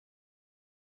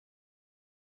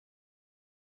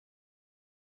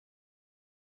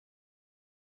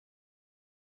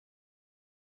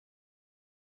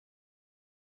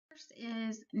First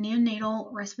is neonatal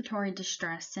respiratory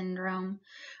distress syndrome.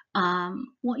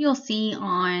 What you'll see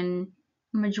on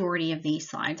majority of these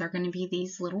slides are going to be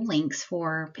these little links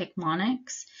for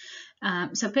Picmonics.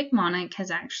 So Picmonic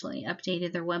has actually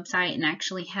updated their website and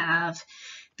actually have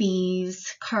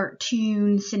these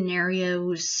cartoon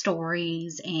scenarios,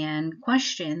 stories, and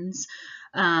questions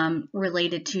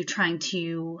related to trying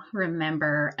to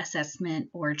remember assessment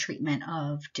or treatment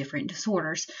of different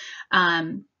disorders.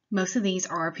 Most of these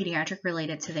are pediatric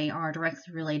related, so they are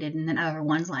directly related, and then other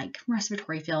ones like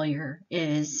respiratory failure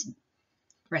is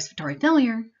respiratory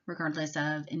failure regardless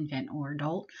of infant or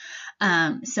adult.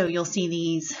 So you'll see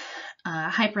these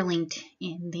hyperlinked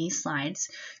in these slides,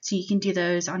 so you can do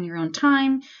those on your own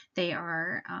time. They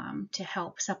are to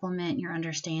help supplement your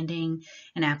understanding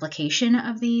and application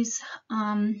of these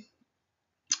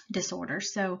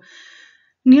disorders. So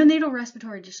neonatal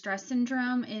respiratory distress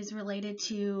syndrome is related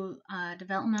to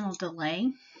developmental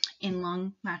delay in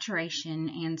lung maturation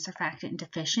and surfactant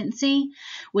deficiency,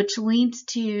 which leads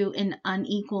to an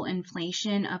unequal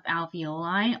inflation of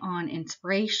alveoli on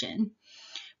inspiration,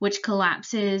 which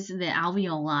collapses the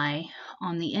alveoli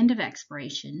on the end of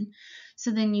expiration.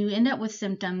 So then you end up with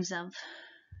symptoms of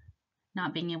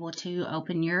not being able to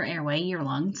open your airway, your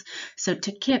lungs. So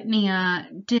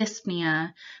tachypnea,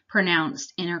 dyspnea,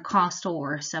 pronounced intercostal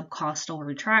or subcostal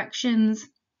retractions,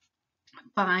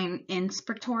 fine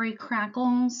inspiratory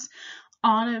crackles,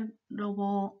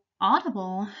 audible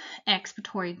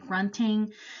expiratory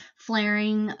grunting,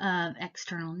 flaring of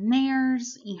external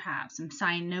nares. You have some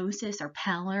cyanosis or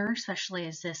pallor, especially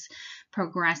as this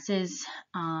progresses.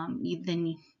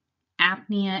 Then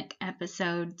apneic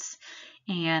episodes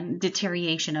and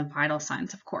deterioration of vital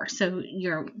signs, of course. So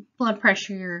your blood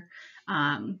pressure, your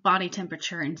body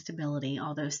temperature, instability,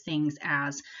 all those things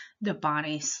as the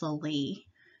body slowly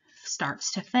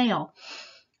starts to fail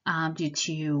due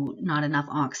to not enough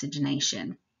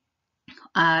oxygenation.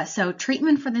 So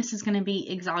treatment for this is going to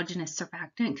be exogenous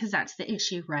surfactant, because that's the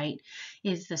issue, right?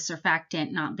 Is the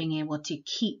surfactant not being able to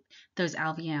keep those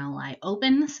alveoli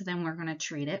open. So then we're going to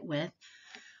treat it with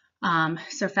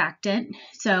surfactant.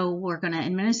 So we're going to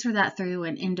administer that through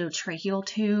an endotracheal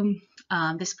tube.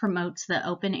 This promotes the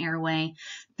open airway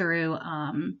through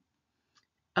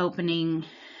opening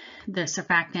the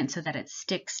surfactant so that it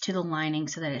sticks to the lining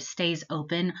so that it stays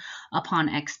open upon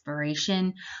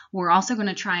expiration. We're also going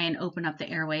to try and open up the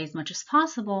airway as much as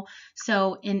possible.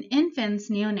 So in infants,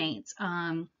 neonates,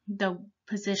 the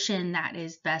position that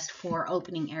is best for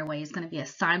opening airway is going to be a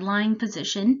side-lying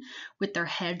position with their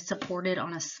head supported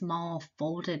on a small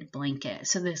folded blanket.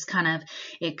 So this kind of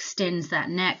extends that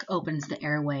neck, opens the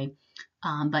airway,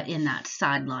 but in that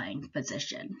side-lying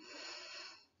position.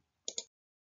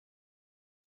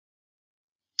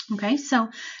 Okay, so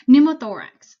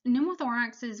pneumothorax.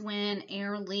 Pneumothorax is when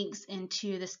air leaks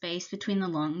into the space between the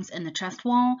lungs and the chest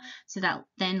wall, so that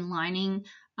thin lining.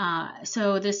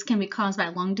 So this can be caused by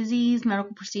lung disease,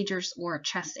 medical procedures, or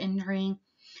chest injury.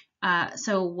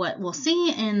 So what we'll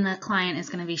see in the client is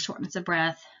going to be shortness of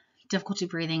breath, difficulty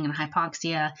breathing, and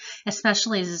hypoxia,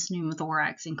 especially as this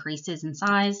pneumothorax increases in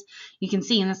size. You can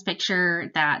see in this picture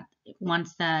that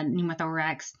once the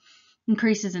pneumothorax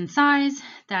increases in size,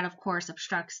 that of course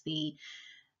obstructs the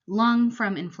lung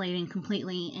from inflating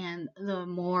completely, and the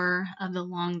more of the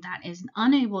lung that is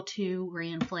unable to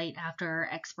reinflate after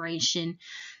expiration,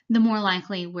 the more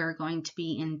likely we're going to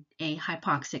be in a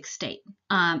hypoxic state.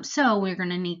 So we're going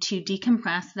to need to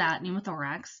decompress that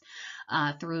pneumothorax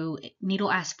through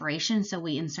needle aspiration. So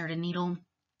we insert a needle,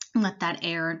 let that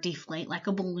air deflate like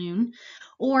a balloon,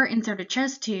 or insert a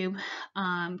chest tube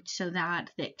so that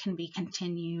it can be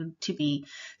continued to be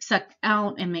sucked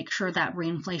out and make sure that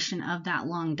reinflation of that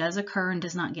lung does occur and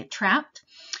does not get trapped.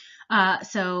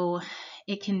 So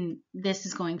this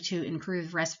is going to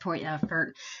improve respiratory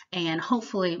effort and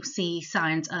hopefully see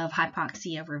signs of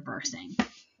hypoxia reversing.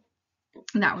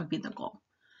 That would be the goal.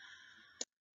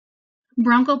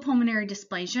 Bronchopulmonary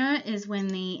dysplasia is when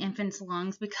the infant's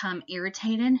lungs become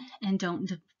irritated and don't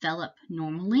develop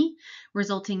normally,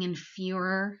 resulting in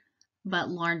fewer but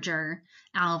larger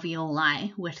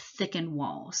alveoli with thickened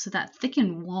walls. So that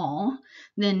thickened wall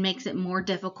then makes it more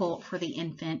difficult for the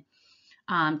infant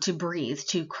to breathe,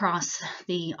 to cross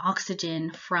the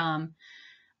oxygen from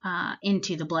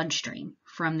into the bloodstream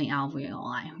from the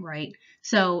alveoli, right?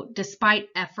 So despite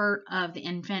effort of the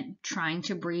infant trying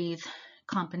to breathe,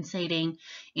 compensating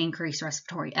increased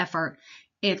respiratory effort,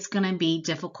 it's going to be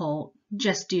difficult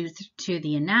just due to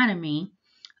the anatomy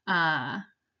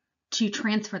to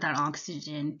transfer that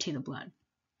oxygen to the blood.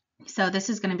 So this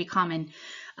is going to be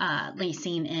commonly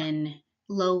seen in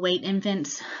low weight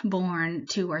infants born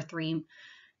 2 or 3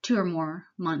 2 or more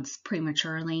months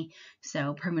prematurely.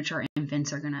 So premature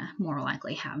infants are going to more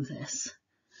likely have this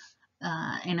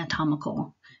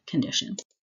anatomical condition.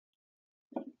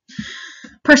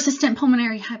 Persistent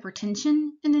pulmonary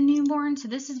hypertension in the newborn. So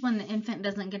this is when the infant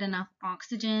doesn't get enough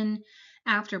oxygen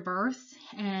after birth,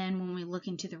 and when we look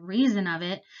into the reason of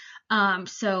it,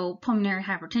 so pulmonary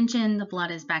hypertension, the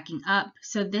blood is backing up.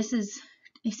 So this is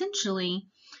essentially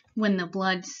when the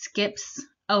blood skips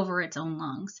over its own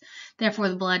lungs. Therefore,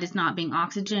 the blood is not being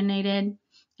oxygenated,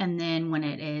 and then when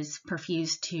it is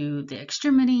perfused to the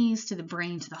extremities, to the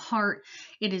brain, to the heart,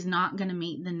 it is not going to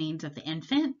meet the needs of the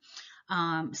infant.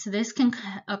 So this can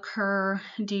occur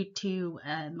due to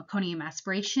meconium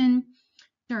aspiration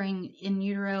during in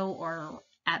utero or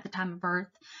at the time of birth,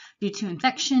 due to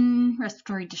infection,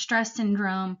 respiratory distress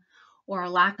syndrome, or a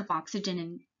lack of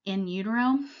oxygen in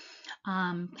utero.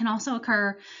 Can also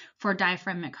occur for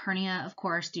diaphragmatic hernia, of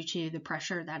course, due to the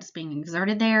pressure that is being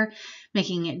exerted there,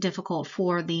 making it difficult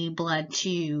for the blood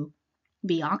to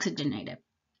be oxygenated.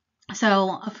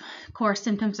 So, of course,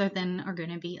 symptoms are going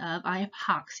to be of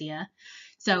hypoxia,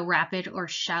 so rapid or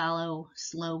shallow,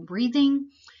 slow breathing,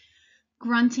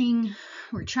 grunting,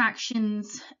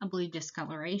 retractions, a blue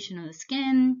discoloration of the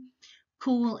skin,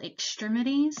 cool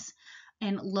extremities,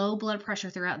 and low blood pressure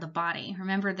throughout the body.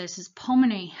 Remember, this is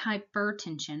pulmonary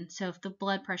hypertension, so if the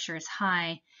blood pressure is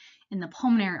high in the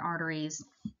pulmonary arteries,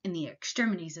 in the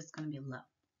extremities, it's going to be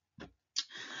low.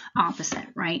 Opposite,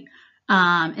 right?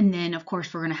 And then, of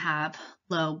course, we're going to have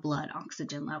low blood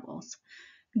oxygen levels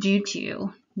due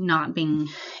to not being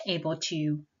able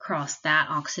to cross that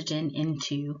oxygen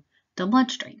into the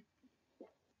bloodstream.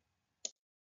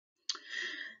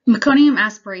 Meconium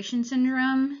aspiration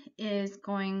syndrome is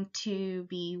going to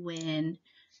be when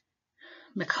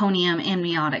meconium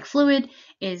amniotic fluid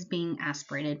is being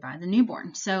aspirated by the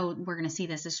newborn. So we're going to see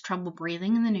this as trouble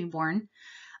breathing in the newborn.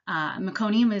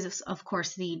 Meconium is, of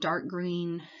course, the dark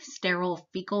green sterile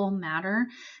fecal matter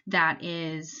that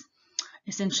is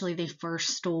essentially the first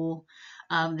stool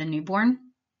of the newborn,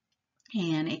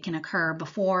 and it can occur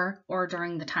before or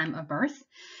during the time of birth.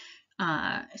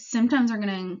 Symptoms are going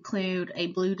to include a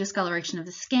blue discoloration of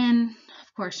the skin.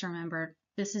 Of course, remember,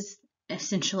 this is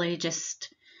essentially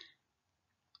just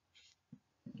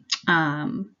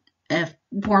a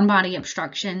foreign body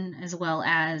obstruction, as well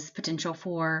as potential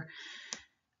for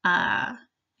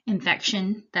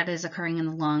infection that is occurring in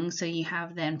the lungs. So you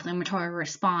have the inflammatory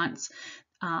response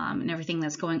and everything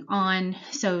that's going on.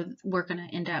 So we're going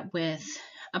to end up with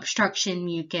obstruction,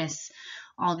 mucus,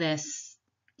 all this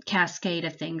cascade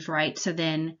of things, right? So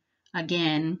then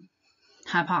again,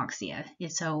 hypoxia.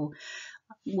 So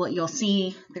what you'll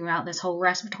see throughout this whole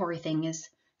respiratory thing is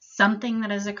something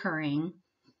that is occurring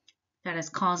that is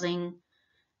causing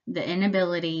the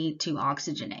inability to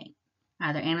oxygenate,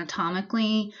 either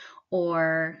anatomically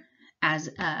or as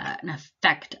an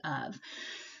effect of.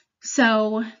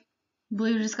 So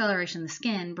blue discoloration of the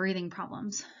skin, breathing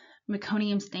problems.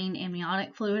 Meconium stained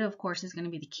amniotic fluid, of course, is going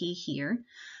to be the key here.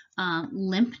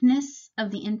 Limpness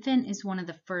of the infant is one of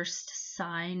the first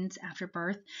signs after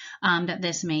birth that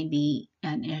this may be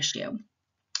an issue.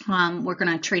 We're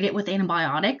going to treat it with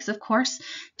antibiotics, of course,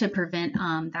 to prevent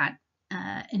that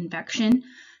infection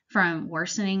from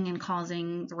worsening and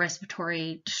causing the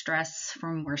respiratory distress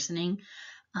from worsening.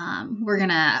 We're going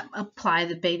to apply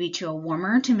the baby to a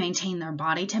warmer to maintain their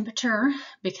body temperature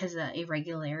because of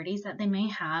irregularities that they may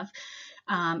have.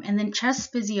 And then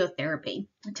chest physiotherapy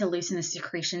to loosen the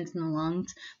secretions in the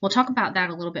lungs. We'll talk about that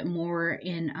a little bit more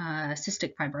in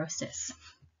cystic fibrosis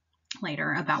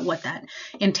later, about what that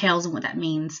entails and what that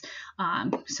means.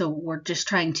 So we're just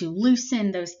trying to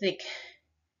loosen those thick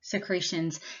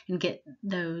secretions and get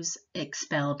those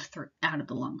expelled out of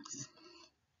the lungs.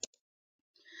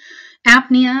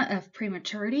 Apnea of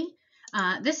prematurity.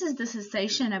 This is the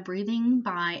cessation of breathing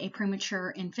by a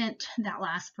premature infant that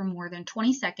lasts for more than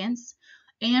 20 seconds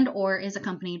and or is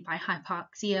accompanied by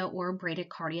hypoxia or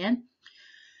bradycardia.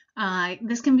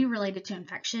 This can be related to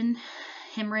infection,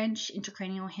 hemorrhage,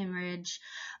 intracranial hemorrhage,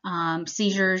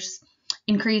 seizures,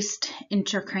 increased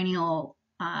intracranial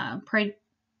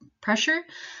pressure,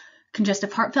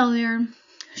 congestive heart failure,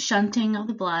 shunting of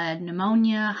the blood,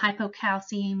 pneumonia,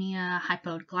 hypocalcemia,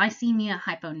 hypoglycemia,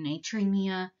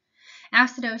 hyponatremia,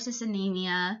 acidosis,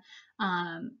 anemia,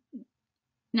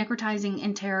 necrotizing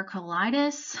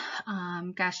enterocolitis,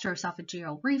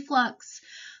 gastroesophageal reflux,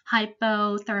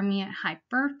 hypothermia,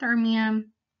 hyperthermia,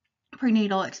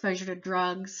 prenatal exposure to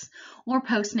drugs, or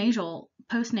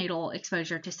postnatal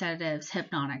exposure to sedatives,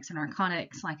 hypnotics, and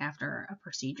narcotics, like after a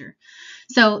procedure.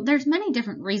 So there's many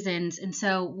different reasons, and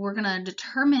so we're going to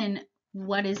determine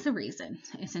what is the reason,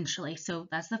 essentially. So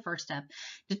that's the first step,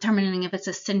 determining if it's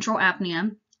a central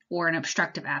apnea or an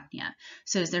obstructive apnea.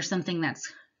 So is there something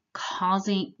that's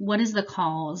causing, what is the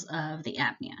cause of the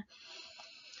apnea?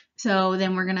 So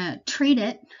then we're going to treat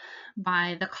it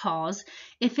by the cause.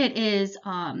 If it is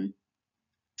an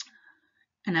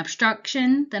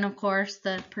obstruction, then of course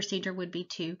the procedure would be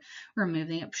to remove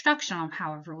the obstruction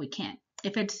however we can.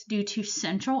 If it's due to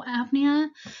central apnea,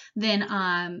 then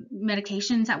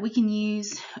medications that we can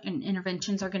use and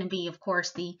interventions are going to be, of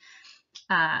course, the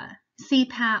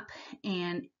CPAP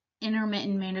and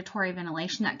intermittent mandatory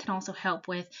ventilation. That can also help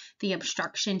with the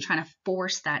obstruction, trying to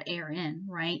force that air in,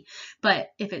 right?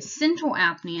 But if it's central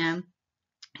apnea,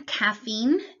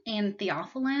 caffeine and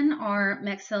theophylline are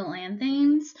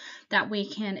methylxanthines that we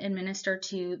can administer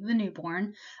to the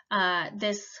newborn.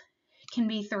 This can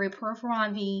be through peripheral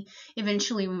IV.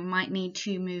 Eventually, we might need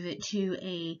to move it to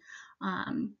a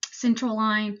central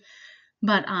line,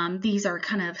 but these are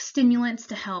kind of stimulants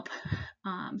to help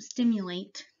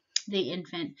stimulate the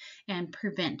infant and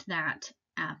prevent that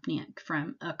apnea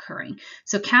from occurring.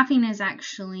 So caffeine is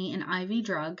actually an IV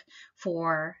drug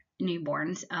for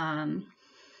newborns. I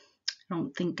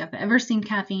don't think I've ever seen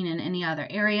caffeine in any other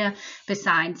area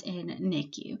besides in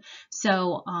NICU.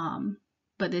 So,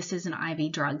 but this is an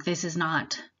IV drug. This is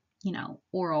not,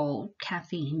 oral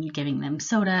caffeine, you're giving them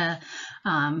soda.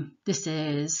 This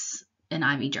is an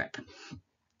IV drip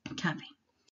caffeine.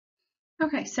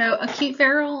 Okay, so acute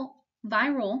viral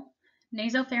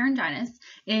nasopharyngitis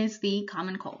is the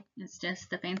common cold. It's just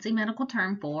the fancy medical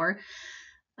term for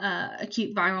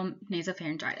acute viral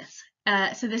nasopharyngitis.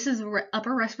 So this is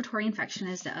upper respiratory infection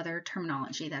is the other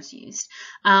terminology that's used.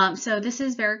 So this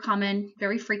is very common,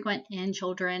 very frequent in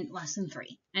children less than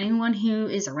 3. Anyone who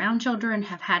is around children,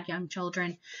 have had young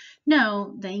children,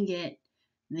 know they get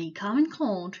the common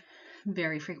cold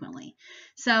very frequently.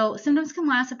 So symptoms can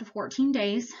last up to 14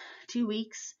 days, 2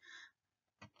 weeks.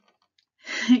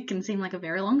 It can seem like a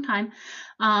very long time.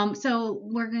 So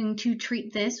we're going to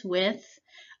treat this with,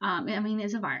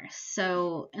 it's a virus.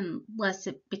 So unless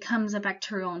it becomes a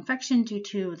bacterial infection due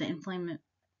to the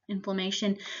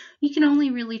inflammation, you can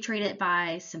only really treat it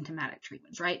by symptomatic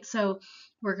treatments, right? So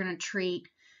we're going to treat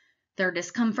their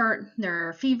discomfort,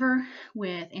 their fever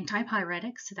with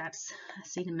antipyretics. So that's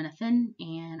acetaminophen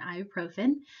and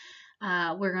ibuprofen.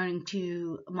 We're going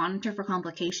to monitor for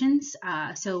complications.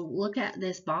 So look at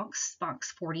this box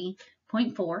 40.4,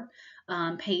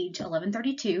 page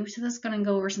 1132. So this is going to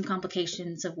go over some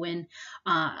complications of when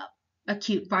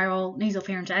acute viral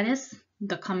nasopharyngitis,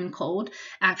 the common cold,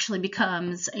 actually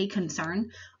becomes a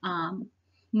concern,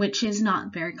 which is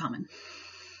not very common.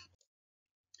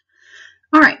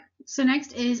 All right, so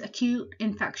next is acute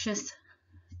infectious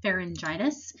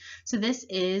pharyngitis. So this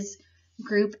is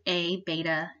group A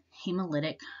beta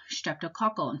hemolytic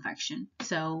streptococcal infection,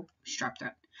 so strep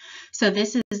throat. So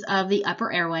this is of the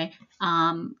upper airway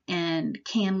and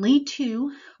can lead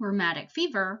to rheumatic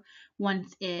fever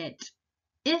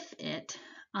if it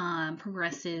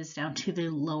progresses down to the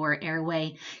lower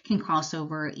airway, can cross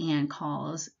over and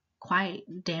cause quite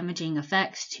damaging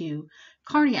effects to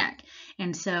cardiac.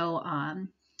 And so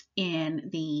in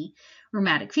the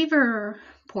rheumatic fever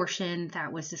portion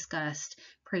that was discussed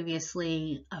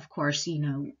previously, of course,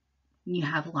 you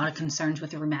have a lot of concerns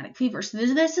with the rheumatic fever. So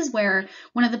this is where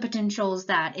one of the potentials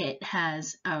that it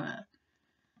has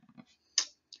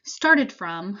started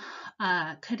from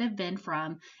could have been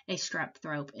from a strep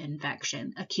throat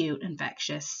infection, acute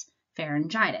infectious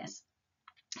pharyngitis.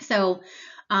 So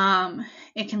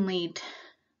it can lead,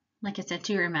 like I said,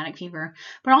 to rheumatic fever,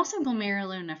 but also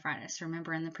glomerulonephritis.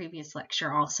 Remember in the previous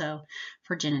lecture also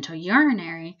for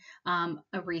genitourinary,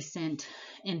 a recent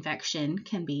infection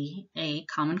can be a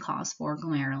common cause for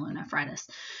glomerulonephritis.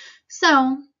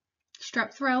 So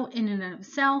strep throat in and of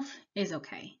itself is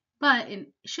okay, but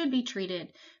it should be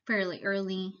treated fairly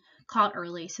early, caught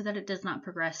early, so that it does not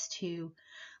progress to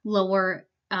lower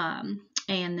and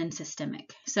then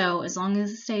systemic. So as long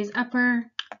as it stays upper,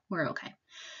 we're okay.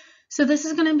 So this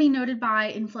is going to be noted by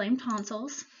inflamed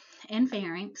tonsils and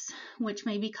pharynx, which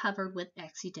may be covered with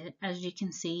exudate, as you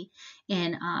can see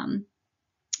in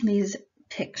these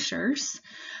pictures.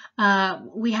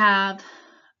 We have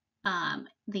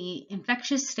the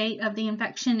infectious state of the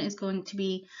infection is going to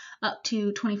be up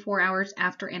to 24 hours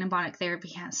after antibiotic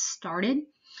therapy has started.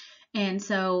 And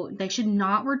so they should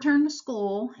not return to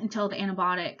school until the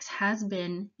antibiotics has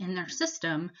been in their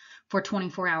system for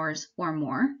 24 hours or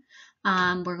more.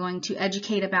 We're going to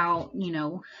educate about,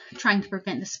 trying to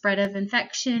prevent the spread of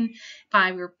infection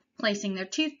by placing their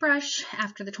toothbrush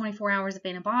after the 24 hours of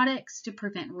antibiotics to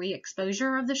prevent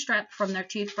re-exposure of the strep from their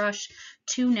toothbrush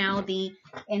to now the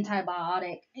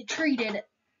antibiotic-treated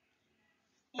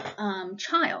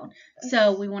child.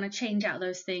 So we want to change out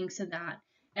those things so that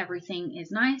everything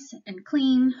is nice and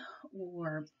clean,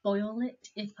 or boil it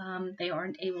if they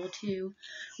aren't able to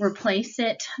replace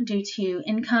it due to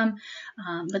income,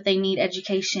 but they need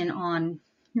education on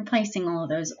replacing all of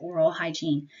those oral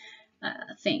hygiene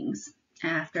things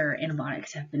after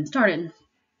antibiotics have been started.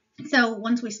 So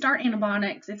once we start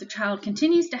antibiotics, if the child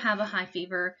continues to have a high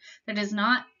fever that does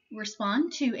not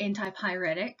respond to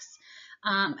antipyretics,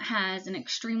 has an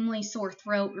extremely sore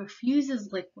throat,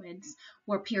 refuses liquids,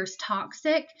 or appears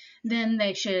toxic, then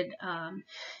they should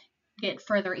get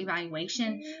further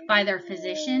evaluation by their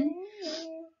physician,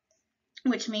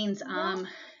 which means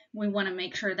we want to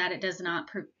make sure that it does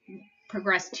not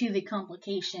progress to the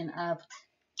complication of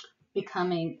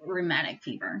becoming rheumatic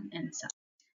fever and stuff.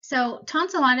 So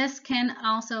tonsillitis can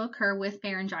also occur with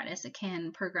pharyngitis. It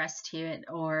can progress to it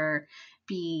or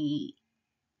be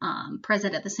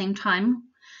present at the same time.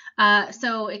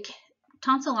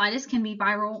 Tonsillitis can be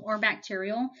viral or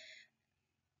bacterial.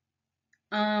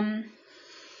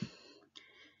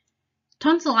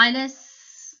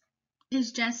 Tonsillitis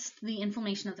is just the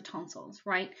inflammation of the tonsils,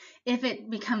 right? If it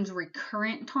becomes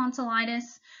recurrent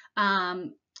tonsillitis,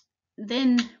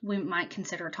 then we might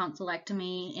consider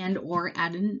tonsillectomy and or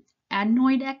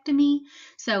adenoidectomy.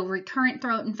 So recurrent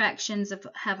throat infections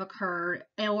have occurred,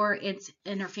 or it's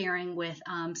interfering with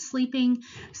sleeping,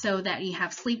 so that you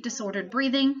have sleep disordered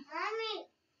breathing.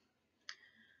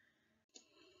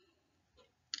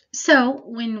 So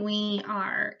when we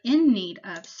are in need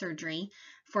of surgery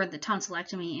for the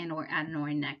tonsillectomy and or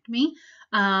adenoidectomy,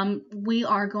 we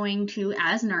are going to,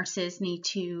 as nurses, need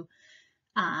to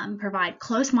provide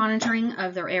close monitoring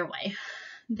of their airway.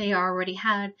 They already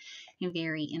had a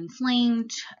very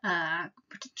inflamed,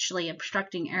 potentially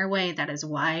obstructing airway. That is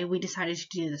why we decided to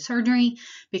do the surgery,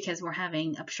 because we're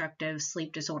having obstructive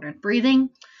sleep disordered breathing.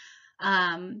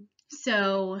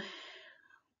 So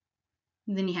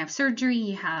then you have surgery,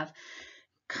 you have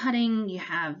cutting, you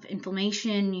have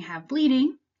inflammation, you have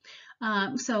bleeding.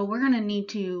 So we're going to need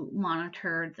to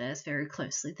monitor this very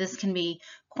closely. This can be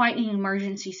quite an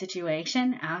emergency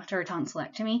situation after a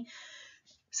tonsillectomy.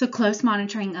 So close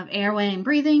monitoring of airway and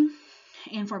breathing,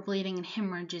 and for bleeding and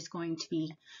hemorrhage is going to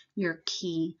be your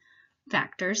key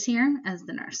factors here as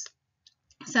the nurse.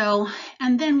 So,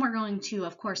 and then we're going to,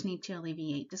 of course, need to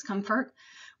alleviate discomfort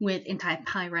with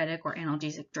antipyretic or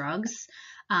analgesic drugs.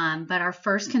 But our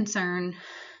first concern,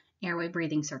 airway,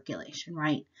 breathing, circulation,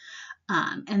 right?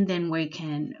 And then we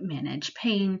can manage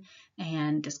pain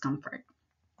and discomfort.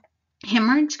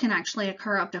 Hemorrhage can actually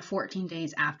occur up to 14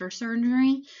 days after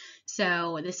surgery.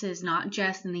 So this is not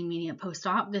just in the immediate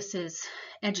post-op. This is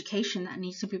education that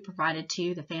needs to be provided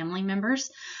to the family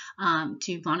members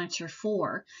to monitor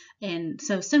for. And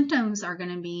so symptoms are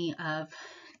going to be of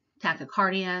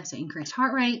tachycardia, so increased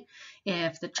heart rate.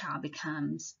 If the child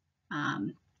becomes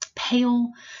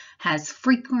pale, has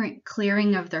frequent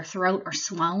clearing of their throat or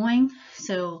swallowing,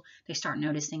 so they start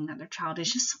noticing that their child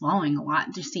is just swallowing a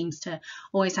lot, just seems to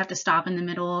always have to stop in the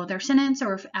middle of their sentence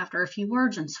or after a few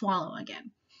words and swallow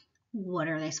again. What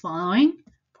are they swallowing?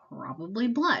 Probably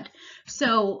blood.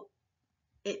 So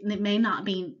it may not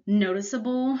be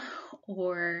noticeable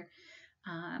or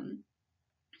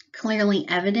clearly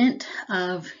evident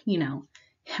of,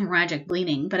 hemorrhagic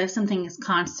bleeding, but if something is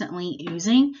constantly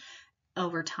oozing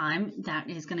over time, that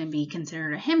is going to be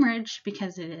considered a hemorrhage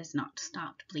because it has not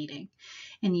stopped bleeding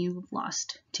and you've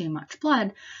lost too much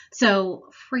blood. So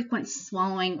frequent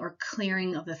swallowing or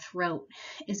clearing of the throat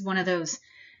is one of those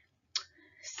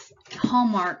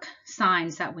hallmark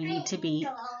signs that we need to be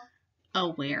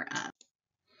aware of.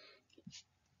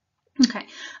 Okay,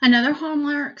 another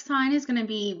hallmark sign is going to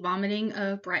be vomiting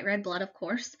of bright red blood, of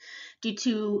course, due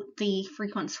to the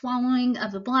frequent swallowing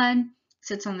of the blood.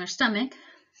 Sits on their stomach.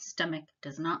 Stomach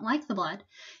does not like the blood,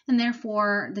 and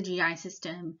therefore the GI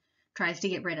system tries to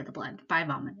get rid of the blood by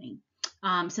vomiting.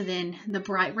 So then the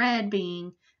bright red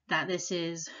being that this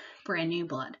is brand new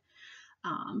blood,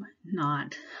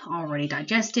 not already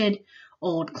digested,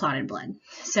 old clotted blood.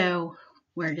 So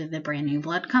where did the brand new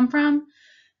blood come from?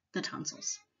 The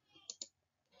tonsils.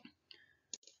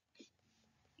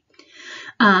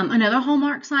 Another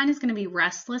hallmark sign is going to be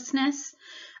restlessness.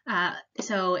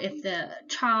 So if the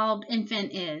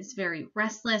infant is very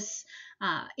restless,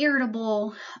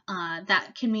 irritable,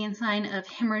 that can be a sign of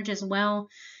hemorrhage as well,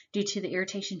 due to the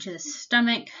irritation to the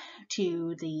stomach,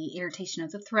 to the irritation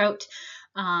of the throat.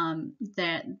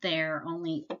 That their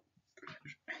only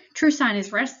true sign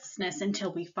is restlessness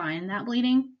until we find that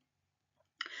bleeding.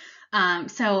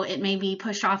 So it may be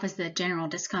pushed off as the general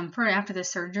discomfort after the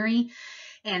surgery,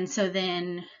 and so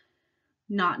then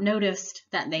not noticed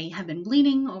that they have been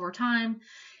bleeding over time,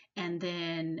 and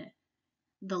then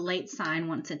the late sign,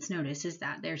 once it's noticed, is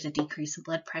that there's a decrease of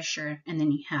blood pressure, and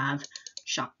then you have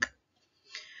shock.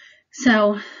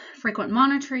 So frequent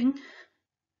monitoring,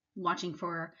 watching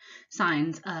for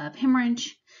signs of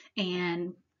hemorrhage,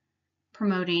 and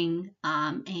promoting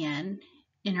and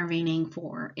intervening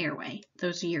for airway.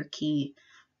 Those are your key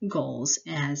goals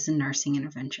as nursing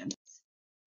interventions.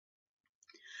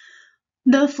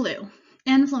 The flu,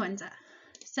 influenza.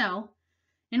 So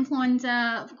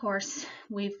influenza, of course,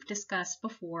 we've discussed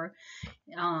before.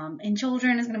 In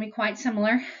children is going to be quite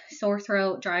similar. Sore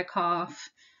throat, dry cough,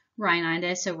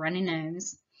 rhinitis, so runny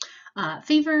nose,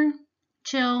 fever,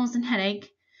 chills, and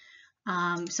headache.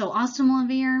 So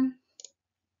oseltamivir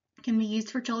can be used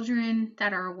for children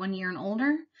that are 1 year and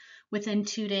older within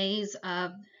 2 days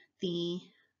of the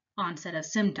onset of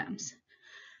symptoms.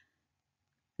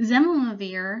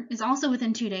 Zemamivir is also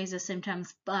within 2 days of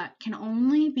symptoms, but can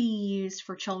only be used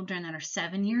for children that are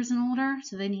 7 years and older,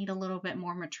 so they need a little bit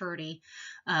more maturity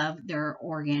of their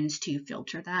organs to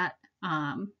filter that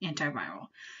antiviral.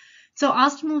 So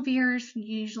oseltamivir is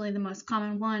usually the most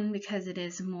common one because it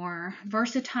is more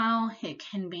versatile. It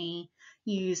can be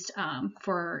used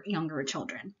for younger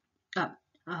children,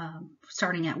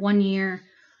 starting at 1 year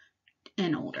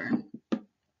and older.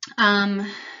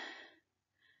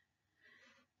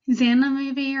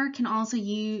 Zanamivir can also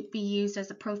be used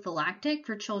as a prophylactic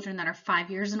for children that are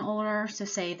 5 years and older. So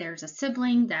say there's a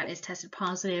sibling that is tested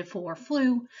positive for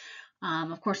flu.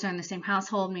 Of course, they're in the same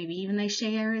household, maybe even they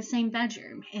share the same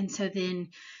bedroom. And so then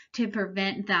to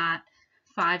prevent that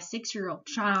 5-6-year-old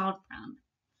child from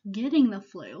getting the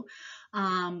flu,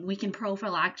 we can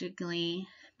prophylactically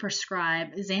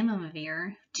prescribe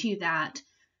Zanamivir to that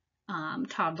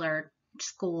toddler,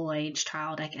 school-age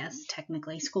child, I guess,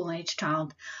 technically school-age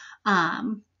child,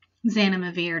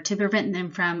 Zanamivir to prevent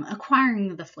them from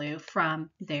acquiring the flu from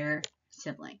their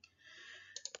sibling.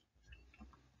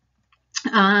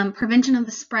 Prevention of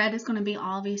the spread is going to be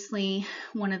obviously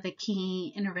one of the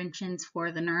key interventions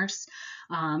for the nurse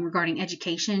regarding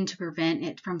education to prevent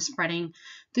it from spreading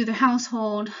through the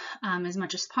household as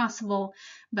much as possible.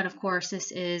 But of course,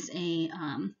 this is a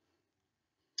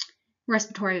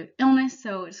respiratory illness,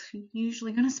 so it's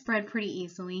usually going to spread pretty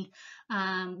easily.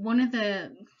 One of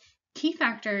the key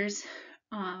factors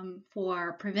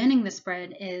for preventing the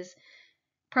spread is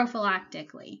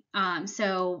prophylactically.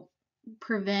 So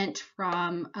prevent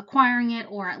from acquiring it,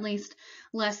 or at least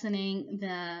lessening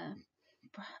the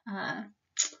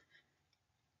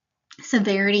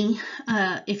severity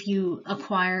if you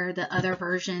acquire the other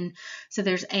version. So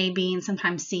there's A, B, and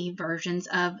sometimes C versions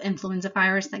of influenza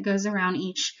virus that goes around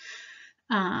each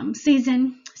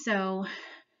season. So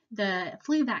the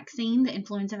flu vaccine, the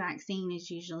influenza vaccine,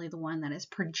 is usually the one that is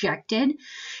projected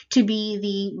to be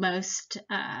the most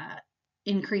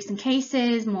increase in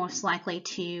cases, most likely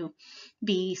to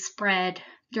be spread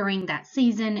during that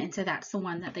season, and so that's the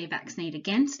one that they vaccinate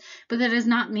against. But that does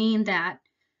not mean that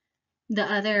the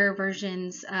other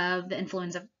versions of the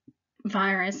influenza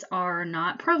virus are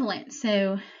not prevalent.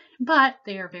 So, but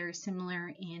they are very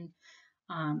similar in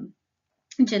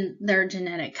their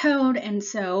genetic code, and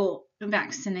so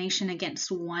vaccination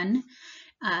against one,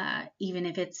 even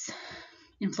if it's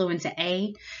influenza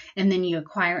A, and then you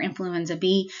acquire influenza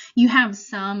B, you have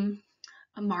some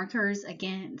markers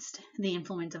against the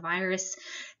influenza virus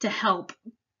to help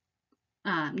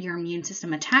your immune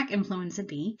system attack influenza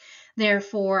B.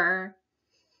 Therefore,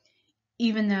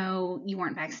 even though you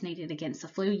weren't vaccinated against the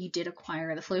flu, you did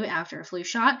acquire the flu after a flu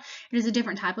shot. It is a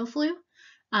different type of flu,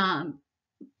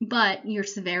 but your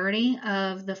severity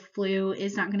of the flu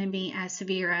is not going to be as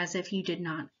severe as if you did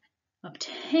not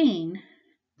obtain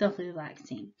the flu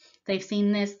vaccine. They've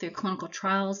seen this through clinical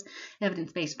trials,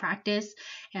 evidence-based practice,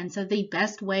 and so the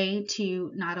best way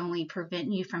to not only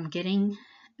prevent you from getting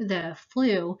the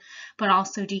flu, but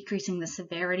also decreasing the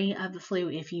severity of the flu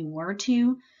if you were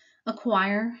to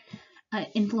acquire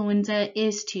influenza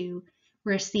is to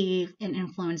receive an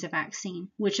influenza vaccine,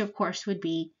 which of course would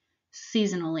be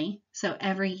seasonally, so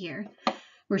every year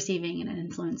receiving an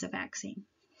influenza vaccine.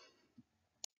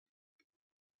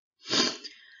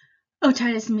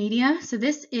 Otitis media. So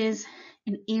this is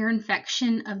an ear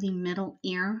infection of the middle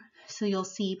ear. So you'll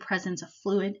see presence of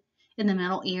fluid in the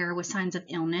middle ear with signs of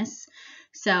illness.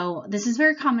 So this is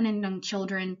very common in young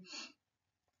children.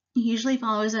 It usually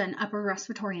follows an upper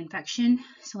respiratory infection,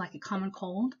 so like a common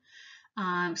cold.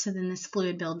 So then this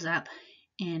fluid builds up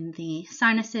in the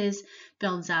sinuses,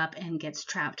 builds up and gets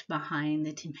trapped behind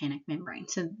the tympanic membrane.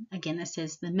 So again, this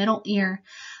is the middle ear.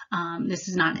 This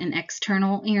is not an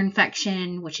external ear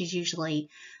infection, which is usually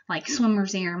like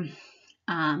swimmer's ear.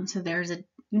 So there's a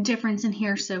difference in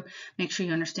here. So make sure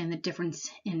you understand the difference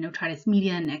in otitis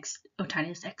media and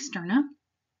otitis externa.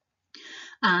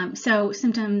 So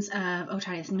symptoms of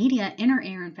otitis media, inner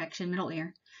ear infection, middle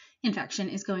ear infection,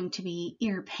 is going to be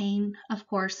ear pain. Of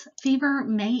course, fever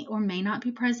may or may not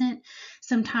be present.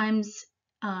 Sometimes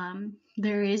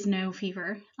there is no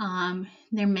fever.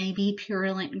 There may be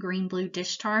purulent green-blue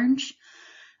discharge,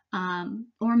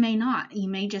 or may not. You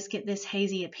may just get this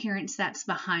hazy appearance that's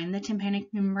behind the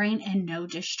tympanic membrane and no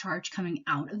discharge coming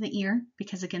out of the ear,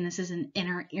 because again, this is an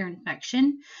inner ear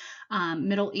infection,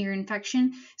 middle ear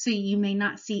infection. So you may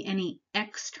not see any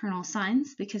external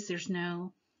signs because there's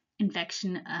no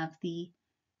infection of the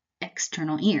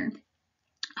external ear.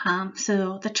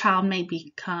 So the child may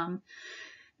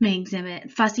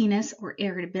exhibit fussiness or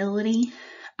irritability.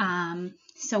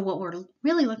 So what we're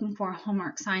really looking for,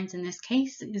 hallmark signs in this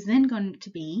case, is then going to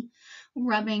be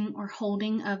rubbing or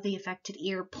holding of the affected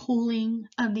ear, pulling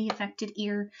of the affected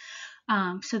ear,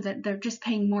 so that they're just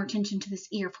paying more attention to this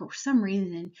ear for some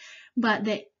reason. But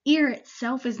the ear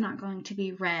itself is not going to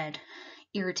be red,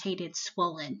 irritated,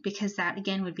 swollen, because that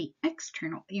again would be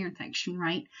external ear infection,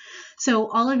 right? So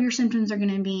all of your symptoms are going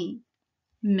to be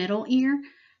middle ear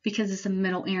because it's a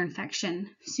middle ear infection.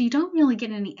 So you don't really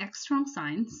get any external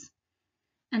signs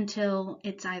until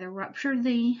it's either ruptured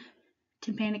the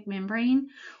tympanic membrane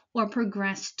or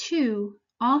progressed to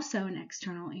also an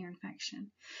external ear infection.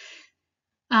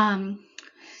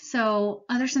 So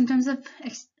other symptoms of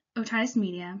otitis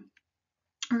media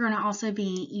are going to also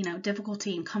be,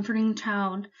 difficulty in comforting the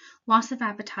child, loss of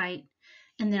appetite,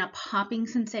 and then a popping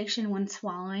sensation when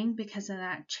swallowing because of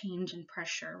that change in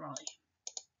pressure volume.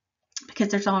 Because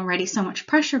there's already so much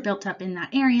pressure built up in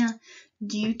that area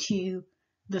due to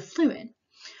the fluid.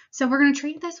 So we're going to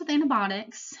treat this with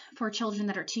antibiotics for children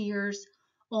that are 2 years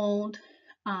old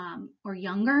or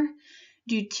younger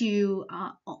due to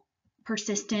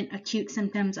persistent acute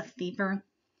symptoms of fever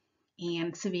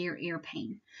and severe ear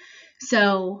pain.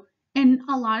 So in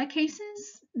a lot of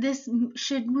cases, this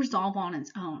should resolve on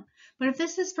its own. But if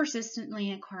this is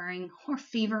persistently occurring or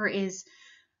fever is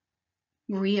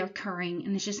reoccurring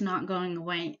and it's just not going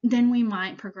away, then we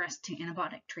might progress to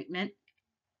antibiotic treatment.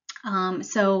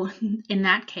 So in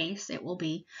that case, it will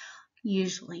be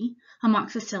usually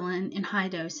amoxicillin in high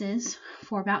doses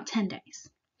for about 10 days.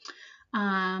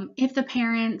 If the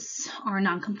parents are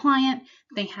non-compliant,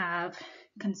 they have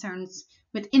concerns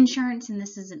with insurance, and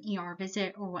this is an ER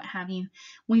visit or what have you,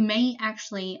 we may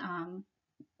actually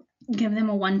give them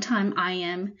a one-time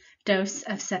IM dose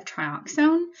of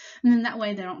ceftriaxone, and then that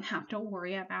way they don't have to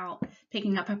worry about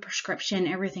picking up a prescription,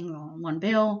 everything on one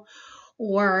bill,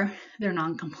 or they're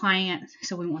non-compliant.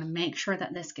 So we want to make sure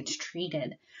that this gets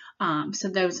treated. So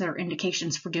those are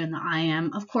indications for doing the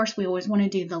IM. Of course, we always want to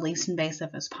do the least invasive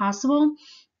as possible.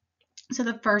 So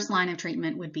the first line of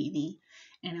treatment would be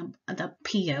the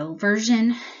PO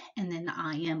version, and then the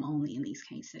IM only in these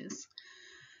cases.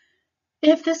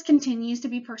 If this continues to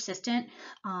be persistent,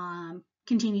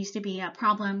 continues to be a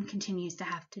problem, continues to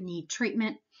have to need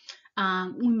treatment,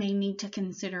 we may need to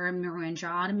consider a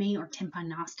meningotomy or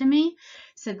tympanostomy.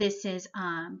 So this is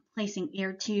placing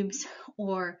air tubes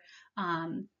or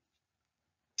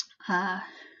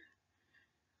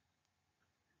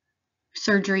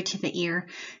surgery to the ear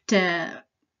to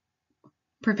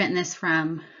prevent this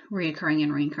from reoccurring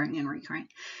and reoccurring and reoccurring.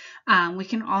 We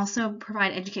can also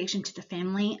provide education to the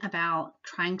family about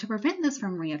trying to prevent this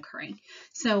from reoccurring.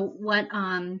 So what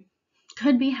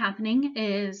could be happening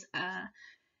is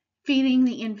feeding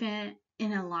the infant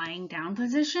in a lying down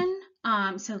position.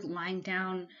 So lying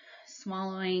down,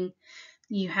 swallowing,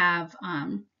 you have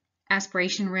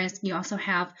aspiration risk. You also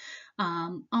have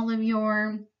all of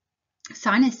your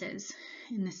sinuses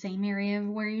in the same area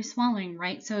where you're swallowing,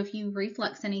 right? So if you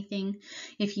reflux anything,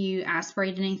 if you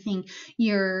aspirate anything,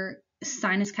 your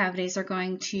sinus cavities are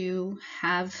going to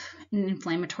have an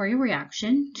inflammatory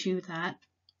reaction to that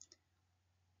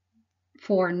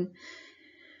foreign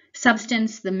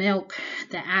substance, the milk,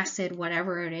 the acid,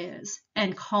 whatever it is,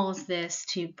 and cause this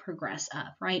to progress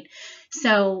up, right?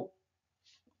 So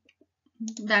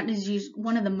that is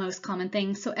one of the most common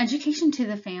things. So education to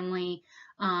the family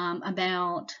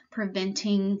about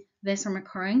preventing this from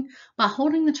occurring by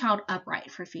holding the child upright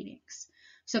for feedings.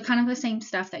 So kind of the same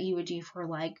stuff that you would do for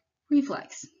like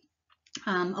reflux.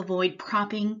 Avoid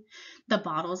propping the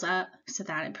bottles up so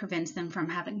that it prevents them from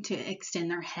having to extend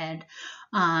their head,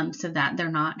 so that they're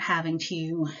not having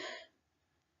to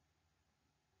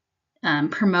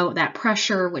promote that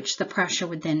pressure, which the pressure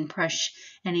would then push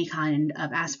any kind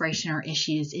of aspiration or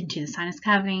issues into the sinus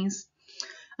cavities.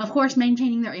 Of course,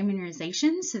 maintaining their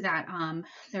immunization so that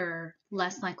they're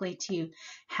less likely to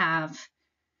have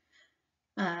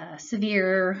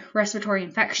severe respiratory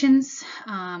infections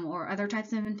or other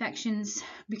types of infections,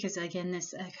 because again,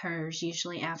 this occurs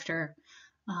usually after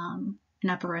an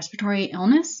upper respiratory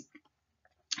illness.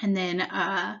 And then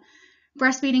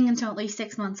breastfeeding until at least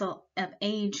 6 months of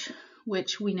age,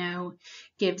 which we know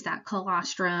gives that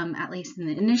colostrum, at least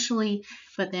initially,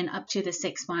 but then up to the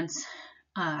 6 months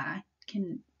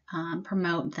can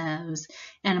promote those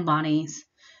antibodies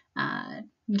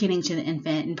getting to the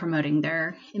infant and promoting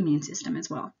their immune system as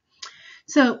well.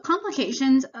 So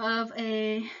complications of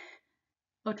a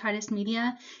otitis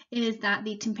media is that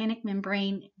the tympanic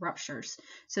membrane ruptures.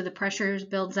 So the pressure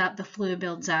builds up, the fluid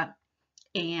builds up,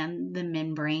 and the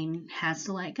membrane has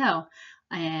to let go,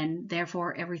 and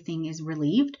therefore everything is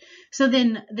relieved. So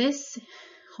then this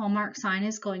hallmark sign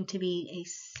is going to be a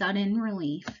sudden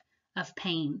relief of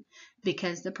pain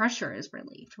because the pressure is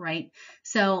relieved, right?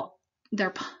 So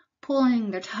they're pulling,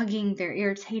 they're tugging, they're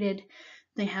irritated,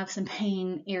 they have some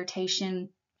pain, irritation,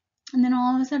 and then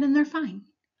all of a sudden they're fine.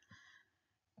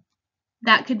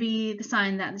 That could be the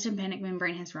sign that the tympanic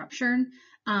membrane has ruptured.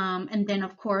 And then,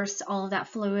 of course, all of that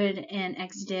fluid and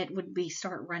exudate would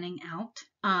start running out.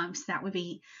 So that would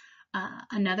be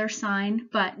another sign,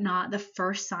 but not the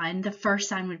first sign. The first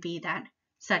sign would be that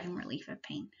sudden relief of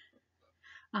pain.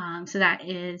 So that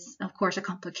is, of course, a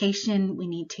complication. We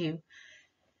need to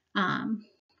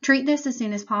treat this as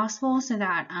soon as possible so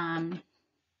that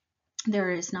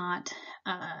there is not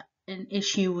an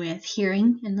issue with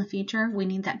hearing in the future. We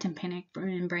need that tympanic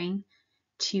membrane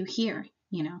to hear.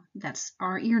 You know, that's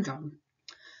our eardrum.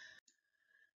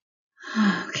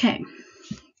 Okay.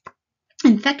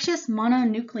 Infectious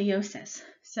mononucleosis.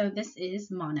 So this is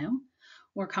mono,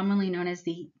 or commonly known as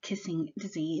the kissing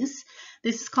disease.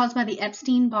 This is caused by the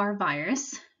Epstein-Barr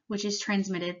virus, which is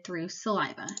transmitted through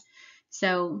saliva.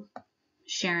 So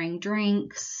sharing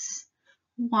drinks,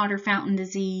 water fountain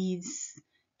disease,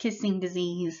 kissing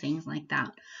disease, things like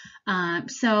that.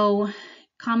 So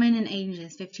common in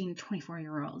ages 15 to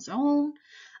 24-year-olds old.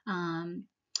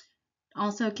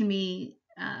 Also can be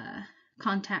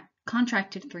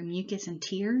contracted through mucus and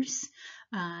tears.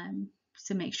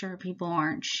 So make sure people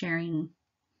aren't sharing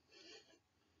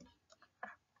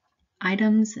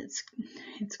items.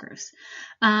 It's gross.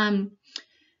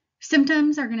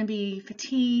 Symptoms are going to be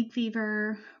fatigue,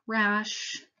 fever,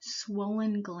 rash,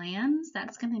 swollen glands.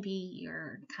 That's going to be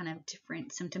your kind of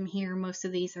different symptom here. Most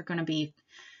of these are going to be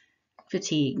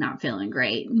fatigue, not feeling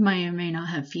great. You may or may not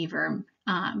have fever.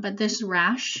 But this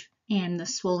rash and the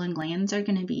swollen glands are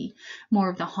going to be more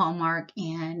of the hallmark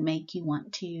and make you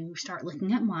want to start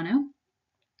looking at mono.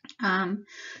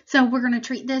 So we're going to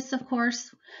treat this, of course,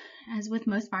 as with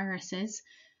most viruses,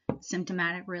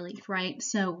 symptomatic relief, right?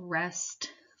 So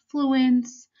rest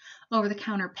fluids,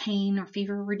 over-the-counter pain or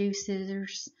fever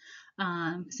reducers,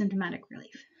 symptomatic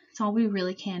relief. That's all we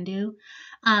really can do.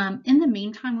 In the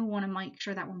meantime, we want to make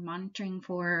sure that we're monitoring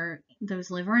for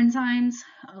those liver enzymes,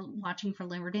 watching for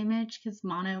liver damage, because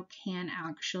mono can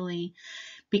actually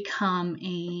become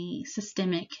a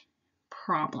systemic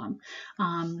problem,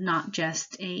 not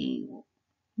just a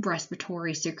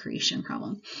respiratory secretion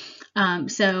problem.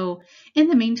 So in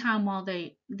the meantime, while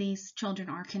these children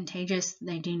are contagious,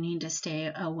 they do need to stay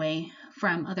away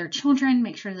from other children,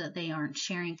 make sure that they aren't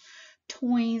sharing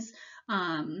toys,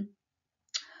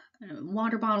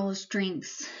 water bottles,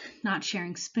 drinks, not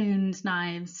sharing spoons,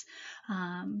 knives,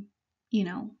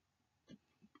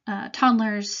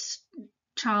 toddlers,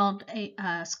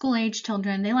 school-age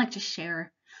children, they like to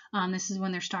share. This is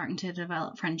when they're starting to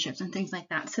develop friendships and things like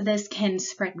that. So this can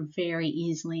spread very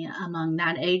easily among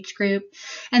that age group.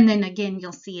 And then again,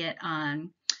 you'll see it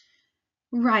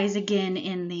rise again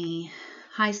in the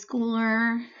high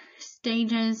schooler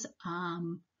stages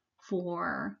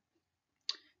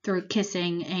through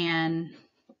kissing and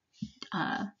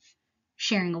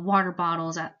sharing of water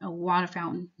bottles at a water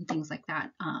fountain and things like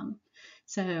that.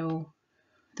 So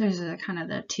those are kind of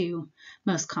the two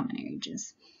most common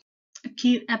ages.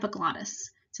 Acute epiglottis.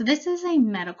 So this is a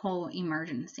medical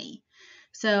emergency.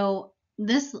 So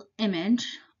this image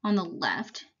on the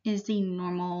left is the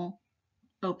normal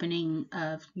opening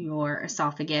of your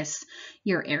esophagus,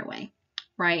 your airway,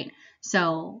 right?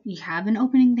 So you have an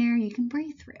opening there you can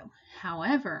breathe through.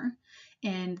 However,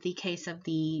 in the case of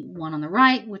the one on the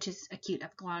right, which is acute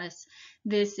epiglottis,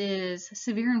 this is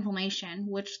severe inflammation,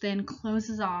 which then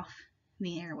closes off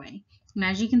the airway. And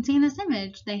as you can see in this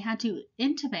image, they had to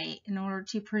intubate in order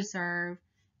to preserve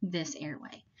this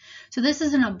airway. So this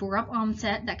is an abrupt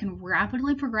onset that can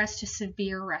rapidly progress to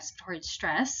severe respiratory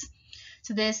distress.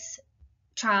 So this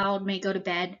child may go to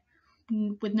bed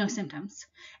with no symptoms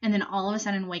and then all of a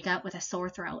sudden wake up with a sore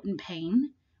throat and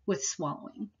pain with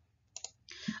swallowing.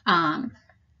 And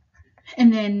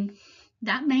then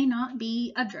that may not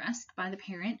be addressed by the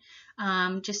parent.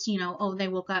 Just, oh, they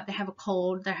woke up, they have a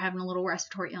cold, they're having a little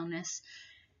respiratory illness.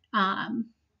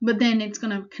 But then it's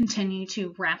going to continue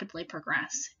to rapidly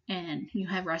progress and you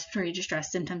have respiratory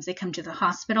distress symptoms. They come to the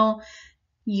hospital.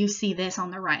 You see this on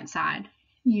the right side.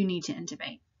 You need to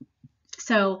intubate.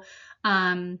 So,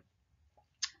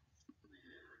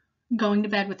 going to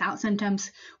bed without symptoms,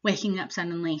 waking up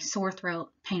suddenly, sore throat,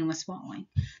 pain with swallowing.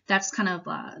 That's kind of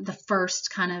the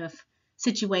first kind of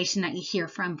situation that you hear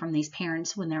from these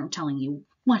parents when they're telling you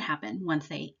what happened once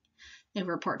they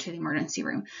report to the emergency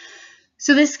room.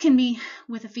 So this can be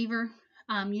with a fever,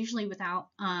 usually without,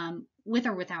 with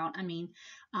or without,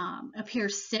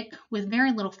 appears sick with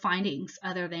very little findings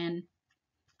other than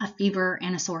a fever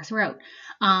and a sore throat.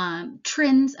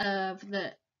 Trends of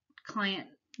the client,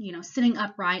 sitting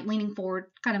upright, leaning forward,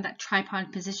 kind of that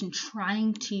tripod position,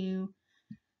 trying to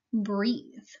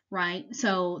breathe, right?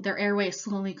 So their airway is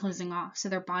slowly closing off. So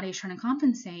their body is trying to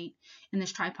compensate in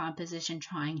this tripod position,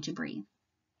 trying to breathe.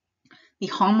 The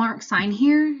hallmark sign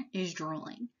here is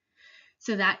drooling.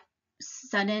 So that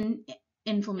sudden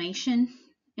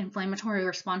inflammatory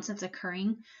response that's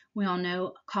occurring, we all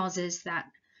know causes that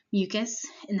mucus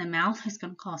in the mouth is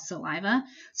going to cause saliva.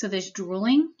 So there's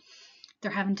drooling.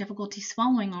 They're having difficulty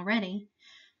swallowing already.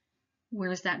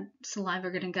 Where's that saliva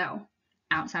going to go?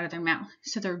 Outside of their mouth.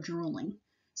 So they're drooling.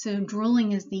 So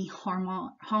drooling is the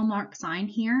hallmark sign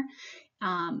here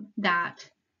that,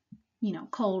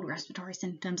 cold respiratory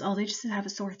symptoms. Oh, they just have a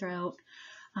sore throat.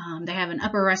 They have an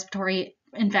upper respiratory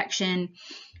infection.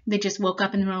 They just woke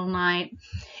up in the middle of the night.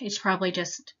 It's probably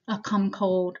just a common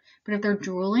cold. But if they're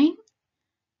drooling,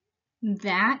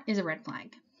 that is a red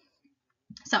flag.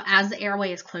 So as the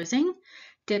airway is closing,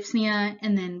 dyspnea,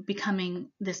 and then becoming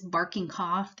this barking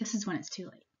cough, this is when it's too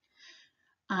late.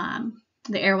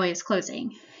 The airway is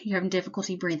closing. You're having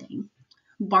difficulty breathing.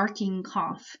 Barking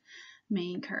cough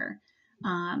may occur.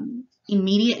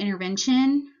 Immediate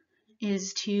intervention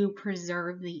is to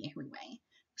preserve the airway.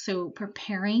 So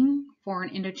preparing for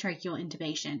an endotracheal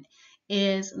intubation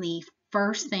is the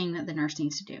first thing that the nurse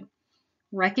needs to do.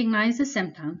 Recognize the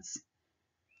symptoms,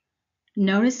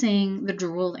 noticing the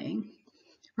drooling,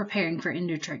 preparing for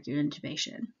endotracheal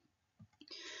intubation.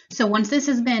 So once this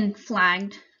has been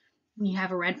flagged, you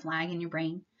have a red flag in your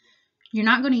brain, you're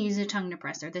not going to use a tongue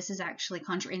depressor. This is actually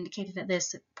contraindicated at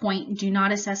this point. Do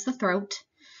not assess the throat.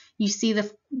 You see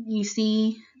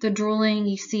the drooling,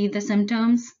 you see the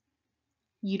symptoms.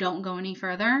 You don't go any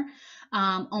further.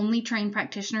 Only trained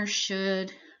practitioners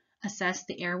should assess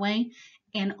the airway,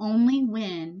 and only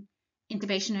when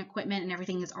intubation equipment and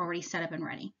everything is already set up and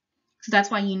ready. So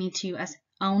that's why you need to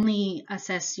only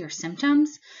assess your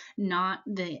symptoms, not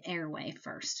the airway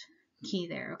first. Key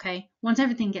there, okay? Once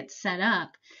everything gets set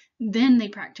up, then the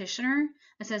practitioner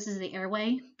assesses the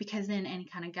airway, because then any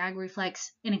kind of gag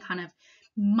reflex, any kind of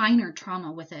minor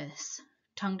trauma with this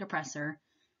tongue depressor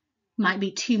might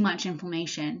be too much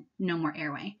inflammation, no more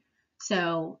airway.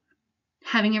 So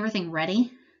having everything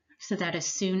ready so that as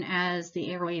soon as the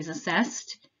airway is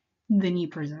assessed, then you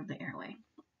preserve the airway.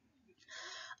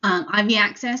 IV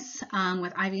access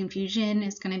with IV infusion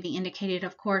is going to be indicated,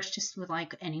 of course, just with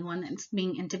like anyone that's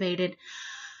being intubated.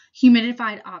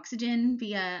 Humidified oxygen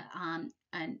via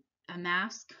a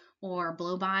mask or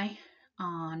blow-by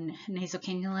on nasal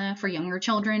cannula for younger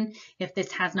children, if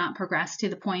this has not progressed to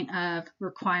the point of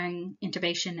requiring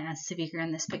intubation as severe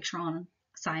in this picture on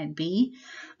side B.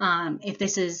 If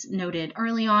this is noted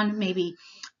early on, maybe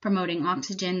promoting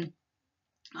oxygen,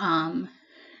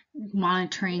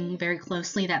 monitoring very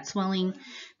closely that swelling.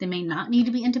 They may not need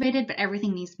to be intubated, but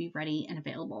everything needs to be ready and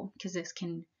available, because this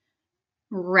can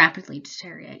rapidly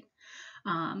deteriorate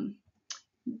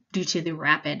due to the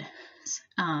rapid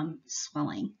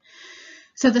swelling.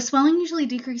 So the swelling usually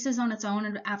decreases on its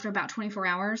own after about 24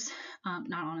 hours,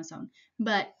 not on its own,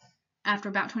 but after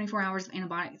about 24 hours of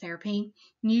antibiotic therapy.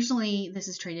 Usually this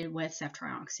is treated with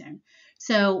ceftriaxone.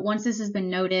 So once this has been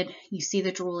noted, you see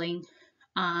the drooling,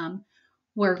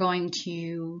 we're going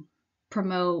to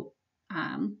promote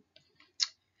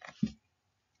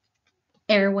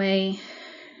airway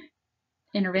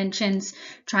interventions,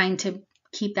 trying to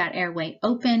keep that airway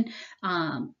open.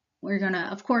 We're going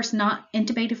to, of course, not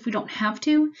intubate if we don't have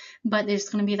to, but there's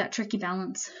going to be that tricky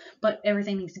balance, but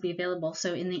everything needs to be available.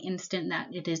 So in the instant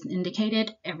that it is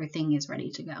indicated, everything is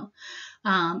ready to go.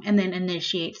 And then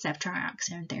initiate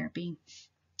ceftriaxone therapy.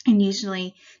 And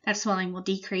usually that swelling will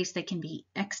decrease. They can be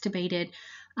extubated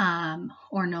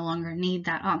or no longer need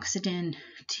that oxygen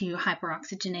to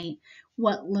hyperoxygenate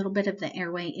what little bit of the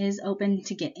airway is open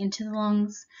to get into the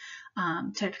lungs,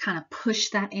 to kind of push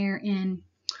that air in,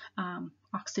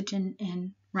 oxygen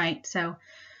in, right? So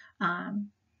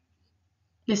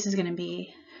this is going to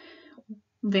be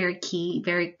very key,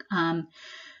 very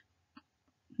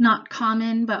not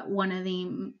common, but one of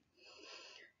the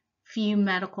few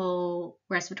medical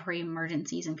respiratory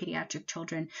emergencies in pediatric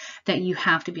children that you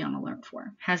have to be on alert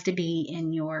for. Has to be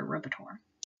in your repertoire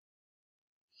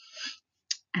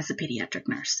as a pediatric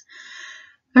nurse.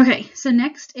 Okay, so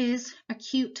next is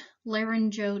acute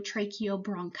laryngotracheal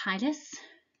bronchitis.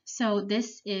 So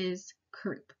this is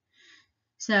croup.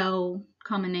 So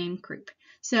common name, croup.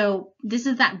 So this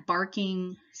is that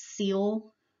barking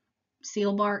seal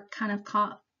bark kind of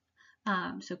cough.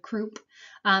 So croup.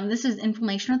 This is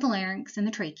inflammation of the larynx and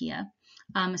the trachea,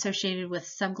 associated with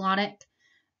subglottic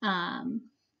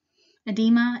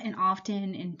edema, and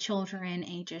often in children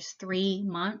ages 3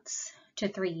 months to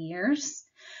 3 years.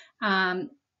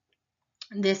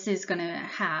 This is going to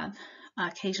have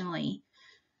occasionally,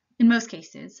 in most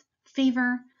cases,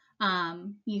 fever.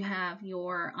 You have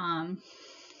your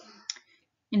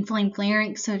inflamed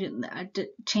larynx, so a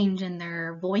change in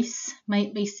their voice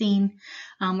might be seen.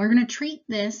 We're going to treat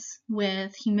this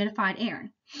with humidified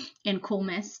air and cool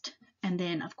mist, and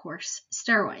then, of course,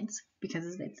 steroids, because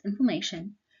of its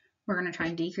inflammation. We're going to try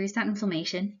and decrease that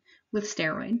inflammation with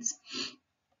steroids.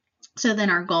 So then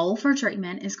our goal for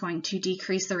treatment is going to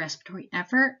decrease the respiratory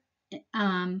effort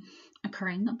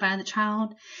occurring by the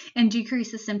child and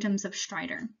decrease the symptoms of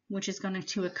stridor, which is going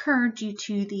to occur due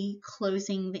to the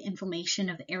closing the inflammation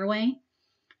of the airway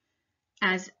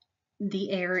as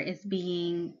the air is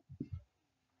being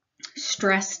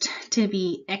stressed to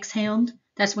be exhaled.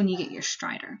 That's when you get your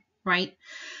stridor, right?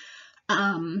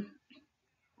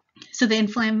 So the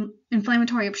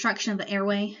inflammatory obstruction of the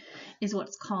airway is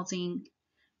what's causing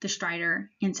the stridor,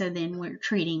 and so then we're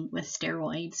treating with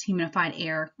steroids, humidified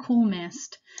air, cool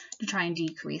mist to try and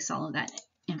decrease all of that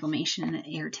inflammation and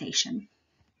irritation.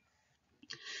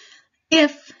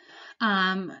 If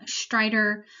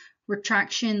stridor,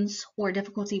 retractions, or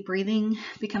difficulty breathing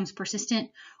becomes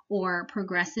persistent or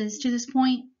progresses to this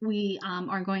point, we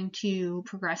are going to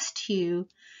progress to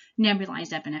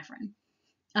nebulized epinephrine.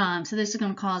 So this is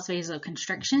going to cause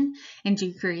vasoconstriction and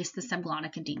decrease the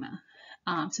subglottic edema.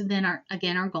 So then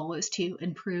our goal is to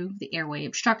improve the airway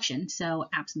obstruction. So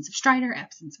absence of stridor,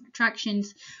 absence of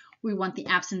retractions. We want the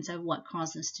absence of what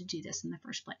caused us to do this in the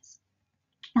first place.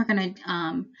 We're going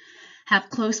to have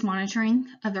close monitoring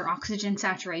of their oxygen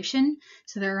saturation.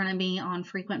 So they're going to be on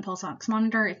frequent pulse ox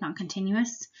monitor, if not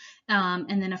continuous,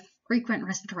 and then a frequent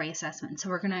respiratory assessment. So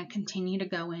we're going to continue to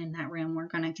go in that room. We're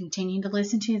going to continue to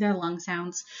listen to their lung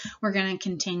sounds. We're going to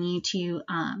continue to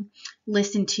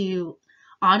listen to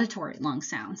auditory lung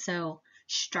sounds. So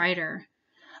stridor,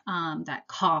 that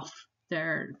cough,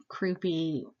 their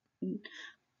croupy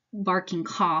barking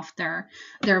cough, their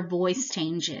voice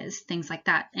changes, things like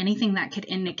that. Anything that could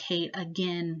indicate,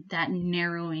 again, that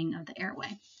narrowing of the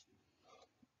airway.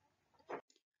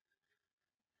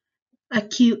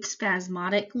 Acute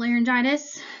spasmodic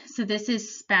laryngitis. So this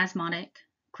is spasmodic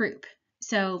croup.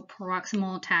 So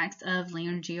paroxysmal attacks of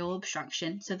laryngeal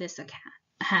obstruction. So this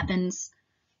happens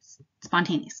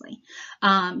spontaneously.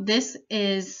 This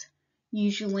is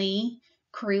usually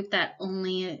croup that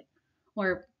only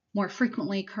or more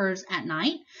frequently occurs at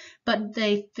night, but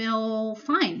they feel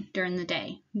fine during the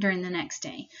day, during the next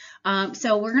day.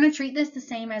 So we're going to treat this the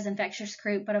same as infectious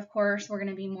croup, but of course we're going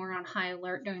to be more on high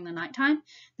alert during the nighttime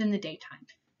than the daytime,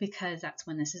 because that's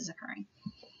when this is occurring.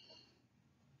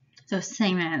 So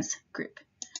same as croup.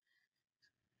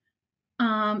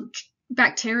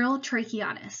 Bacterial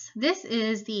tracheitis. This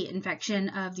is the infection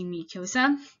of the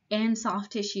mucosa and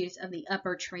soft tissues of the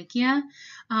upper trachea.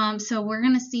 So we're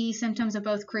going to see symptoms of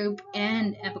both croup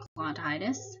and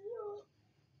epiglottitis.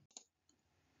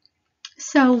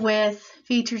 So with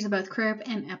features of both croup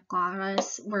and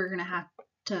epiglottitis, we're going to have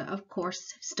to, of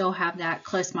course, still have that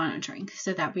close monitoring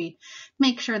so that we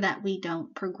make sure that we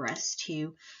don't progress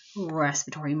to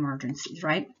respiratory emergencies,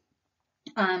 right?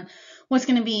 What's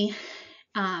going to be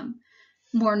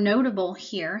more notable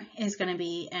here is going to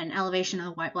be an elevation of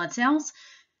the white blood cells,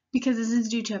 because this is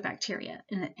due to a bacteria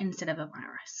instead of a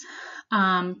virus.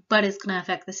 But it's going to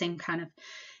affect the same kind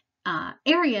of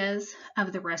areas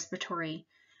of the respiratory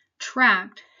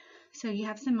tract. So you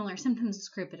have similar symptoms as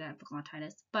croup and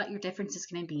epiglottitis, but your difference is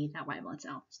going to be that white blood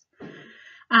cells.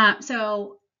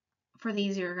 So for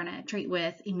these, you're going to treat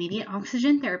with immediate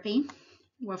oxygen therapy,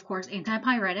 of course,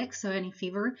 antipyretics. So any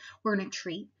fever, we're going to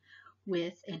treat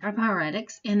with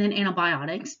antipyretics, and then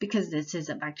antibiotics because this is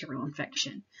a bacterial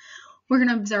infection. We're going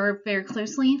to observe very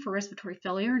closely for respiratory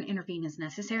failure and intervene as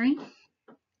necessary.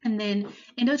 And then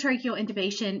endotracheal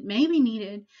intubation may be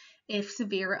needed if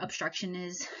severe obstruction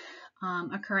is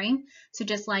occurring. So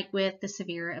just like with the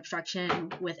severe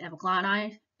obstruction with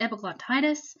epiglottis,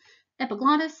 epiglottis.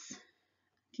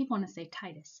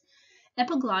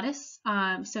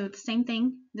 So the same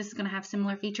thing. This is going to have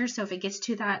similar features. So if it gets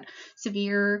to that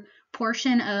severe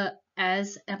portion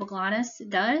as epiglottis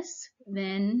does,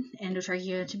 then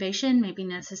endotracheal intubation may be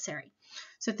necessary.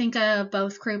 So think of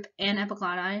both croup and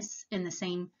epiglottis in the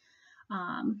same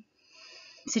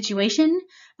situation,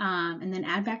 and then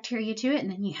add bacteria to it, and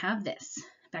then you have this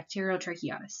bacterial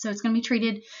tracheitis. So it's going to be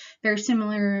treated very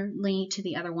similarly to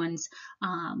the other ones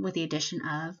with the addition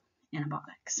of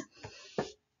antibiotics.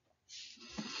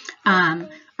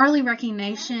 Early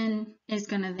recognition is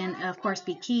going to then, of course,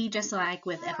 be key, just like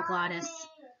with epiglottis.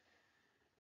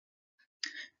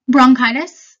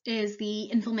 Bronchitis is the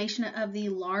inflammation of the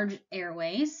large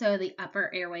airways, so the upper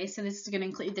airways. So this is going to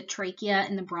include the trachea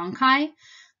and the bronchi.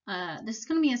 This is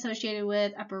going to be associated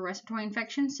with upper respiratory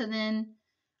infections. So then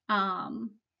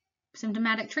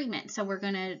symptomatic treatment. So we're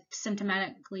going to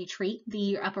symptomatically treat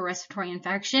the upper respiratory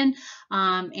infection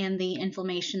and the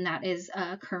inflammation that is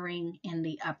occurring in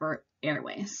the upper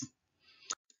airways.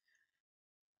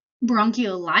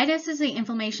 Bronchiolitis is the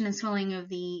inflammation and swelling of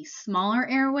the smaller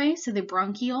airways, so the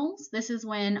bronchioles. This is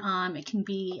when it can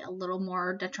be a little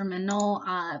more detrimental,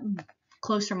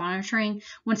 closer monitoring.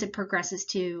 Once it progresses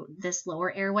to this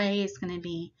lower airway, it's going to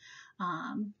be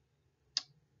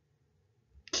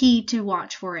key to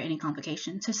watch for any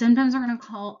complications. So symptoms are going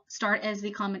to start as the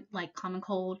common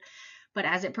cold, but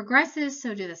as it progresses,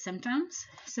 so do the symptoms.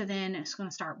 So then it's going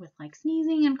to start with like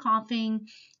sneezing and coughing,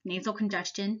 nasal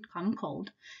congestion, common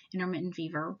cold, intermittent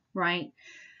fever, right?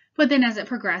 But then as it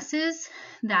progresses,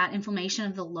 that inflammation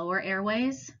of the lower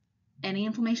airways, any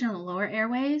inflammation of the lower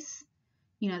airways,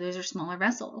 those are smaller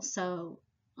vessels. So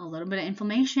a little bit of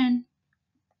inflammation,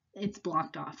 it's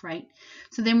blocked off, right?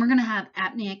 So then we're going to have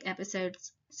apneic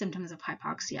episodes, symptoms of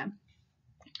hypoxia.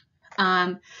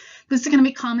 This is going to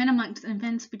be common amongst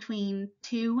infants between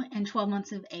 2 and 12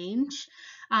 months of age.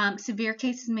 Severe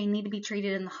cases may need to be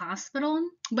treated in the hospital,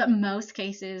 but most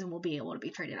cases will be able to be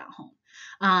treated at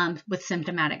home with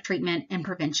symptomatic treatment and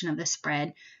prevention of the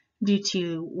spread due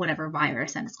to whatever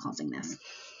virus that is causing this.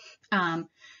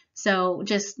 So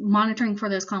just monitoring for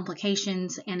those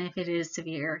complications, and if it is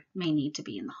severe, may need to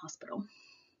be in the hospital.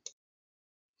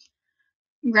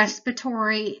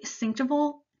 Respiratory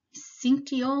syncytial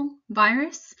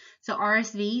virus, so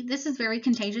RSV. This is very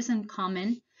contagious and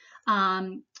common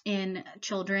in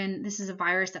children. This is a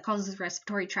virus that causes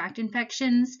respiratory tract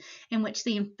infections in which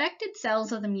the infected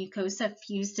cells of the mucosa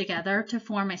fuse together to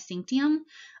form a syncytium,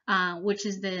 which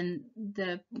is then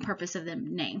the purpose of the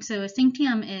name. So a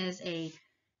syncytium is a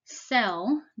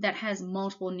cell that has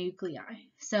multiple nuclei.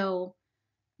 So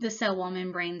the cell wall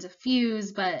membranes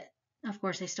fuse, but of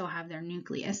course they still have their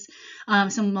nucleus.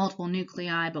 So multiple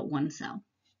nuclei, but one cell.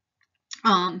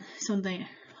 So they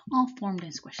all formed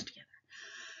and squished together.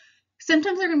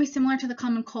 Symptoms are going to be similar to the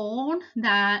common cold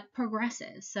that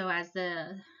progresses. So as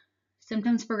the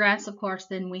symptoms progress, of course,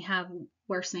 then we have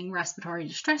worsening respiratory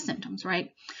distress symptoms,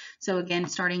 right? So again,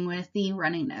 starting with the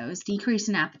running nose, decrease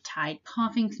in appetite,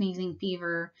 coughing, sneezing,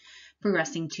 fever,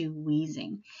 progressing to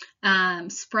wheezing.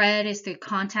 Spread is through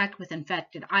contact with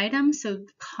infected items. So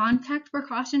contact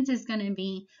precautions is going to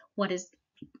be what is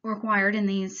required in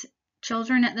these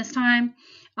children at this time.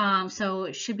 So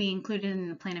it should be included in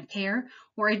the plan of care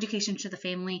or education to the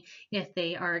family if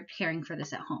they are caring for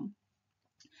this at home.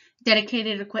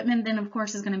 Dedicated equipment then, of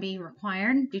course, is going to be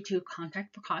required due to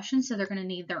contact precautions. So they're going to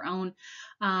need their own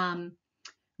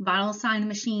vital sign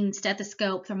machine,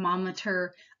 stethoscope,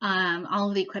 thermometer. All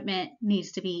of the equipment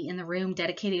needs to be in the room.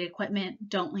 Dedicated equipment,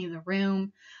 don't leave the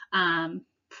room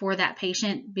for that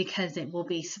patient because it will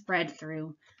be spread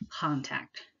through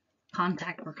contact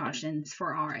precautions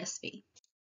for RSV.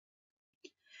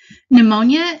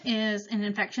 Pneumonia is an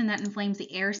infection that inflames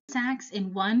the air sacs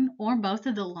in one or both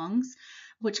of the lungs,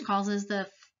 which causes the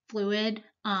fluid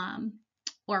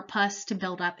or pus to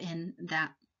build up in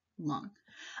that lung.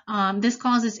 This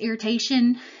causes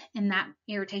irritation, and that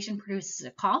irritation produces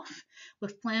a cough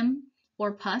with phlegm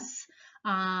or pus.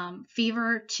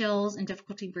 Fever, chills, and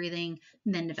difficulty breathing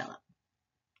then develop.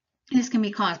 This can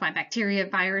be caused by bacteria,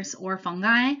 virus, or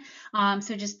fungi.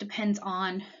 So it just depends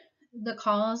on the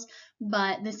cause,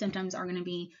 but the symptoms are going to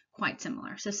be quite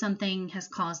similar. So something has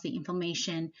caused the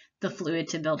inflammation, the fluid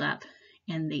to build up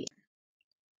in the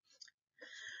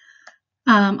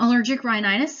Allergic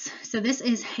rhinitis. So this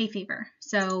is hay fever.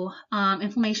 So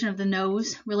inflammation of the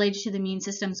nose related to the immune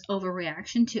system's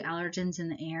overreaction to allergens in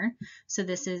the air. So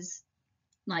this is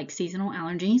like seasonal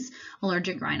allergies,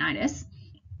 allergic rhinitis.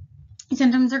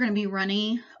 Symptoms are going to be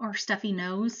runny or stuffy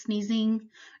nose, sneezing,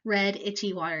 red,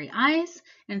 itchy, watery eyes,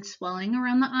 and swelling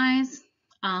around the eyes.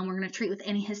 We're going to treat with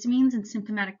antihistamines and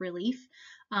symptomatic relief.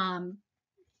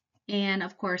 And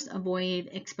of course, avoid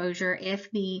exposure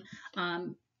if the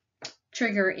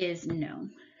trigger is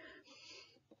known.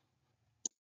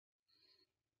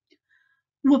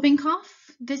 Whooping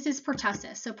cough. This is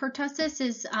pertussis. So pertussis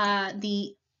is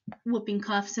the whooping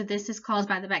cough. So this is caused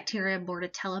by the bacteria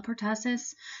Bordetella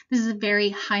pertussis. This is a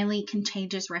very highly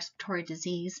contagious respiratory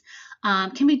disease.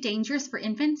 Can be dangerous for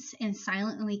infants and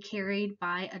silently carried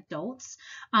by adults.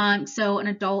 So an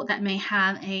adult that may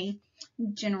have a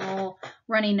general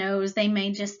runny nose, they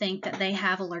may just think that they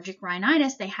have allergic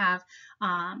rhinitis. They have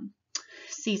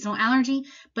seasonal allergy,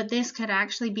 but this could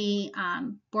actually be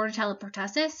Bordetella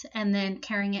pertussis, and then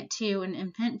carrying it to an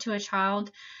infant, to a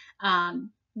child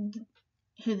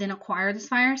who then acquire this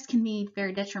virus can be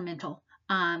very detrimental,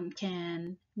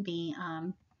 can be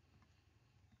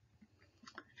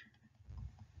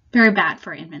very bad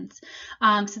for infants.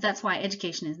 So that's why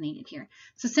education is needed here.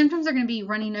 So symptoms are going to be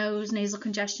runny nose, nasal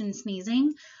congestion,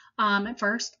 sneezing. At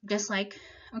first, just like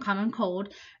a common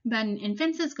cold, but in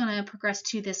infants it's going to progress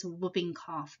to this whooping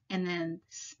cough and then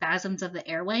spasms of the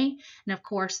airway. And of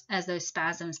course, as those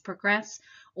spasms progress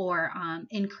or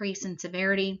increase in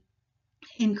severity,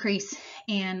 increase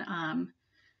in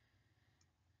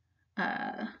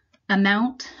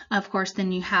amount, of course,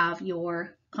 then you have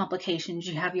your complications,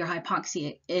 you have your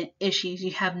hypoxia issues,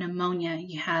 you have pneumonia,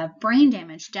 you have brain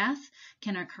damage. Death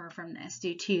can occur from this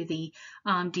due to the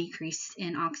decrease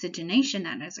in oxygenation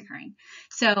that is occurring.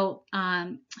 So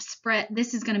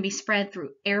this is going to be spread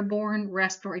through airborne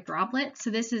respiratory droplets.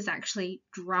 So this is actually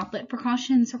droplet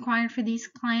precautions required for these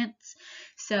clients.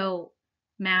 So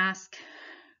mask,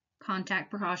 contact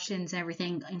precautions,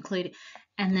 everything included,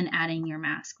 and then adding your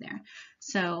mask there.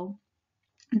 So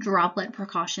droplet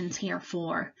precautions here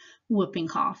for whooping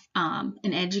cough,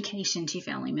 and education to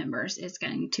family members is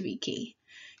going to be key,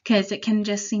 because it can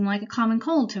just seem like a common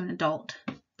cold to an adult,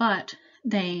 but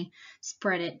they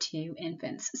spread it to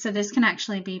infants. So this can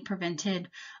actually be prevented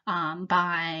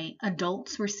by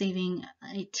adults receiving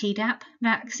a Tdap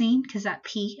vaccine, because that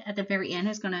P at the very end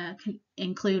is going to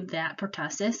include that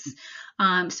pertussis.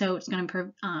 So it's going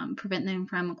to prevent them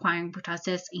from acquiring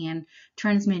pertussis and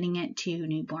transmitting it to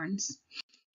newborns.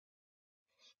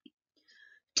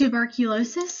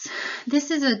 Tuberculosis. This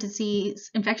is a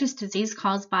disease, infectious disease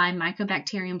caused by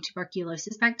Mycobacterium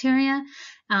tuberculosis bacteria.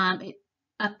 It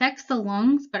affects the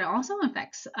lungs, but it also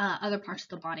affects other parts of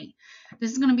the body.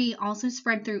 This is going to be also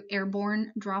spread through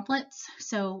airborne droplets,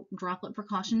 so droplet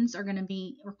precautions are going to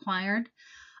be required.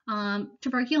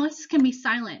 Tuberculosis can be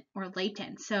silent or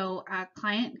latent, so a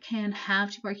client can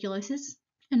have tuberculosis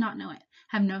and not know it,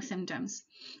 have no symptoms.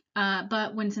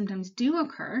 But when symptoms do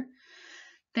occur,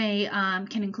 they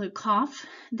can include cough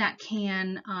that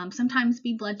can sometimes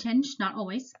be blood tinged, not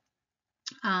always.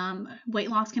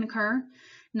 Weight loss can occur,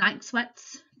 night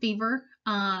sweats, fever,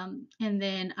 and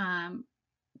then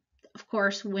of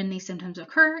course, when these symptoms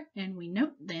occur and we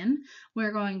note them,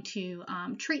 we're going to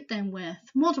treat them with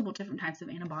multiple different types of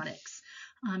antibiotics,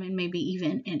 and maybe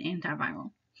even an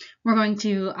antiviral. We're going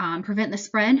to prevent the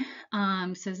spread.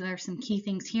 So there are some key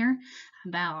things here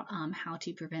about how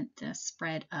to prevent the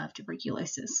spread of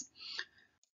tuberculosis.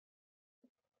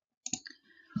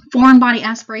 Foreign body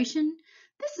aspiration.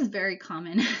 This is very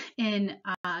common in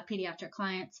pediatric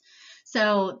clients.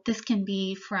 So this can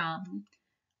be from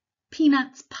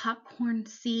peanuts, popcorn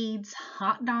seeds,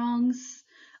 hot dogs,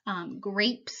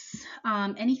 grapes,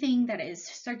 anything that is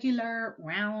circular,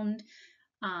 round,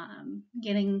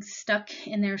 getting stuck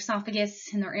in their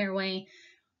esophagus, in their airway,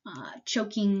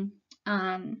 choking.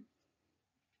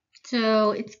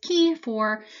 So it's key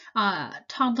for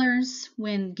toddlers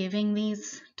when giving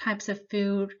these types of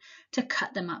food to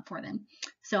cut them up for them.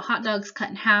 So hot dogs cut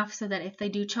in half so that if they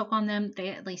do choke on them, they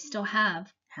at least still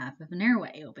have half of an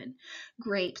airway open.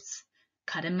 Grapes,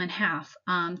 cut them in half,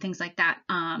 things like that.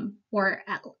 And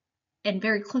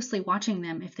very closely watching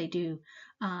them if they do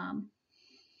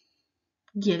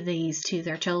give these to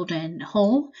their children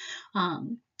whole.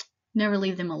 Never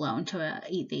leave them alone to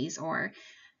eat these, or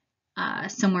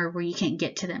somewhere where you can't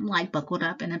get to them, like buckled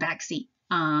up in the back seat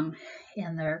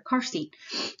in their car seat.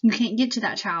 You can't get to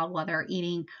that child while they're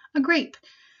eating a grape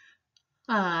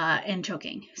and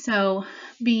choking. So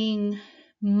being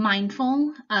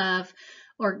mindful of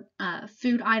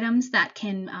food items that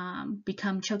can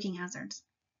become choking hazards.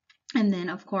 And then,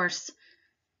 of course,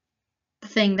 the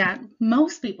thing that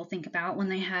most people think about when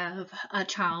they have a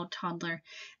child, toddler,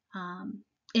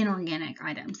 inorganic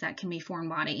items that can be foreign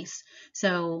bodies.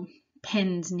 So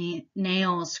pins,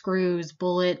 nails, screws,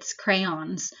 bullets,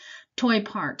 crayons, toy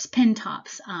parts, pin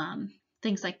tops,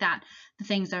 things like that. The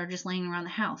things that are just laying around the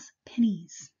house.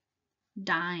 Pennies,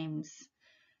 dimes,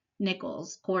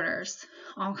 nickels, quarters,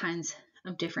 all kinds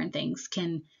of different things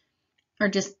are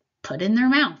just put in their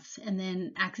mouths and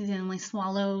then accidentally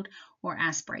swallowed or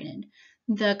aspirated.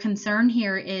 The concern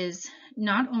here is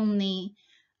not only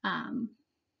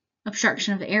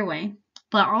obstruction of the airway,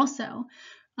 but also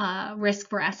risk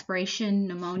for aspiration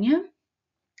pneumonia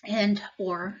and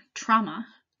or trauma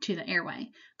to the airway,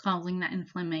 causing that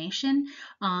inflammation,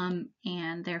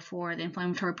 and therefore the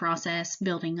inflammatory process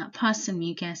building up pus and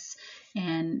mucus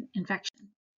and infection.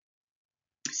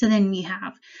 So then you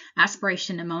have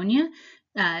aspiration pneumonia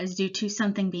is due to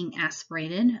something being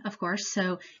aspirated, of course,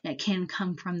 so it can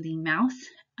come from the mouth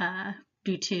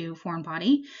due to foreign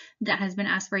body that has been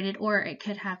aspirated, or it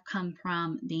could have come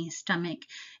from the stomach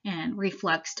and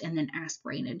refluxed and then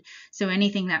aspirated. So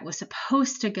anything that was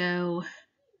supposed to go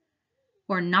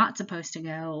or not supposed to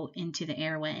go into the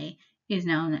airway is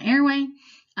now in the airway.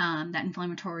 That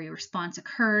inflammatory response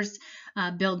occurs,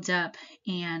 builds up,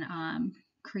 and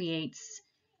creates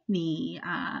the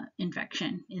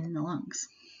infection in the lungs.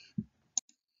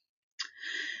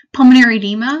 Pulmonary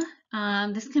edema.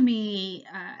 This can be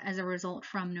as a result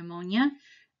from pneumonia.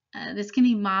 This can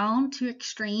be mild to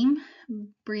extreme.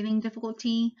 Breathing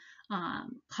difficulty,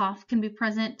 cough can be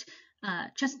present.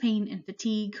 Chest pain and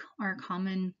fatigue are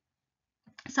common.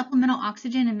 Supplemental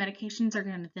oxygen and medications are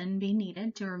going to then be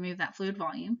needed to remove that fluid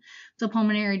volume. So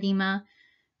pulmonary edema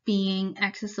being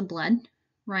excess of blood,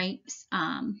 right?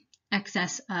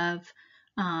 Excess of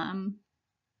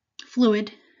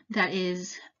fluid that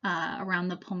is around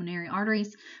the pulmonary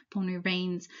arteries, pulmonary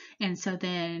veins. And so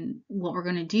then what we're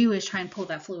going to do is try and pull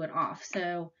that fluid off.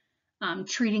 So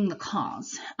treating the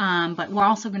cause. But we're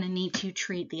also going to need to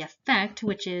treat the effect,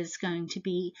 which is going to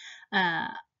be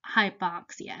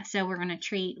hypoxia. So we're going to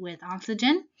treat with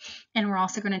oxygen, and we're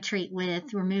also going to treat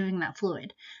with removing that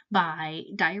fluid by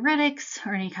diuretics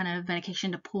or any kind of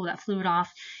medication to pull that fluid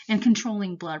off, and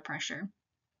controlling blood pressure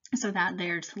so that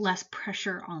there's less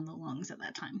pressure on the lungs at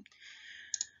that time.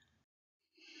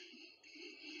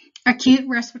 Acute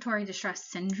respiratory distress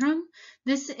syndrome.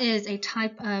 This is a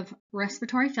type of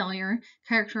respiratory failure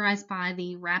characterized by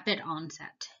the rapid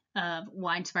onset of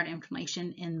widespread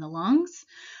inflammation in the lungs.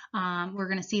 We're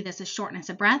going to see this as shortness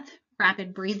of breath,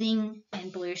 rapid breathing,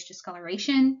 and bluish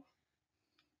discoloration.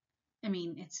 I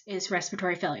mean, it's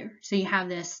respiratory failure. So you have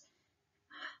this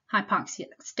hypoxic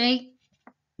state.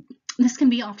 This can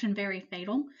be often very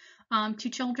fatal to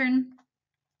children.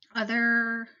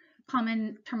 Other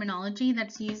common terminology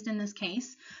that's used in this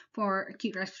case for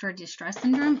acute respiratory distress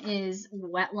syndrome is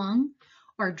wet lung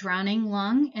or drowning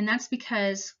lung, and that's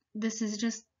because this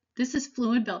is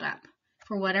fluid buildup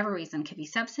for whatever reason. It could be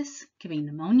sepsis, could be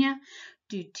pneumonia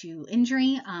due to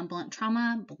injury, blunt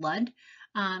trauma, blood,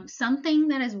 something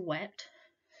that is wet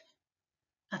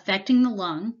affecting the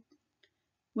lung,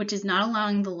 which is not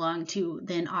allowing the lung to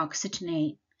then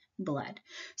oxygenate blood.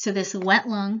 So this wet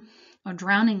lung or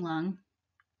drowning lung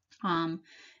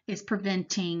is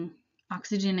preventing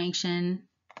oxygenation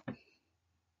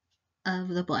of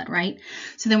the blood, right?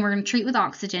 So then we're going to treat with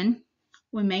oxygen.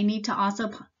 We may need to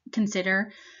also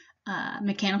consider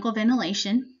mechanical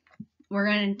ventilation. We're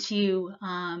going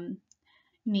to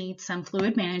need some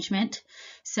fluid management.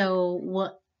 So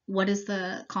what is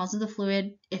the cause of the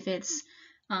fluid? If it's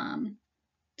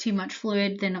too much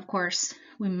fluid, then of course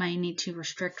we may need to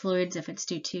restrict fluids if it's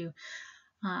due to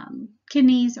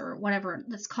kidneys or whatever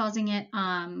that's causing it.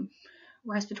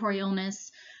 Respiratory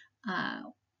illness,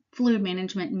 fluid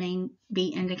management may be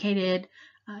indicated,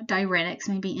 diuretics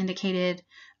may be indicated,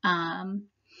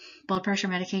 blood pressure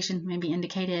medications may be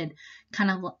indicated, kind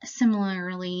of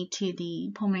similarly to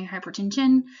the pulmonary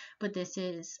hypertension, but this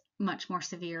is much more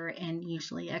severe and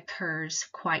usually occurs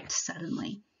quite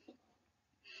suddenly.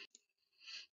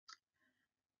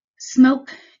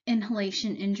 Smoke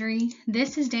inhalation injury.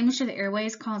 This is damage to the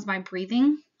airways caused by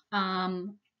breathing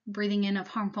in of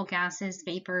harmful gases,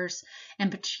 vapors,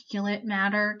 and particulate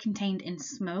matter contained in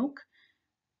smoke,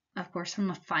 of course from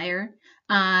a fire.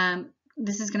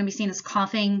 This is going to be seen as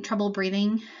coughing, trouble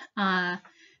breathing,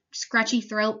 scratchy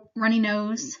throat, runny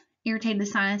nose, irritated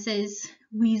sinuses,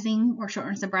 wheezing or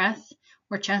shortness of breath,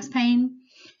 or chest pain.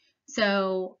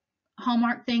 So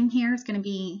hallmark thing here is going to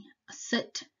be a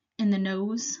soot in the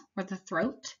nose or the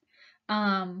throat.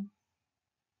 That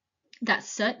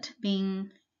soot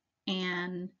being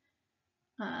an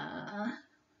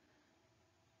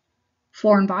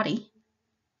foreign body.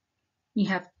 You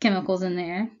have chemicals in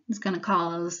there. It's going to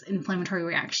cause inflammatory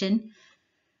reaction.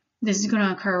 This is going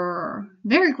to occur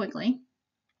very quickly.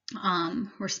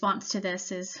 Response to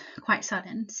this is quite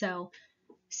sudden. So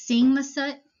seeing the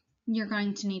soot, you're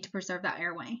going to need to preserve that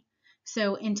airway.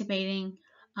 So intubating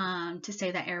to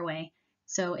save that airway.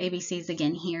 So ABCs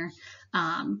again here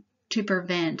to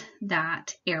prevent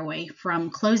that airway from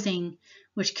closing,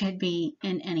 which could be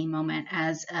in any moment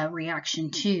as a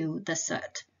reaction to the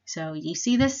soot. So you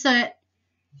see the soot,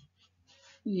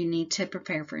 you need to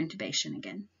prepare for intubation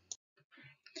again.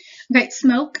 Okay,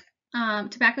 smoke,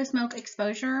 tobacco smoke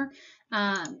exposure.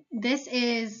 This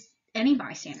is any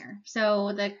bystander.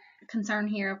 So the concern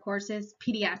here, of course, is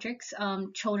pediatrics.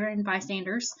 Children and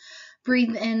bystanders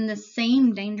breathe in the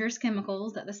same dangerous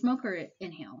chemicals that the smoker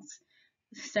inhales.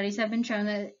 Studies have been shown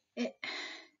that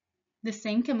the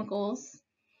same chemicals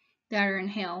that are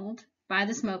inhaled by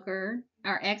the smoker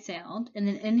are exhaled and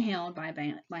then inhaled by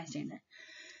a bystander.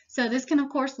 So this can, of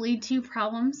course, lead to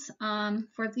problems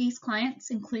for these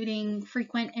clients, including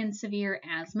frequent and severe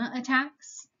asthma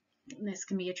attacks. This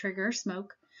can be a trigger,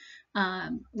 smoke,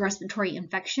 respiratory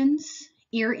infections,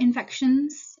 ear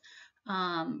infections,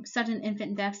 sudden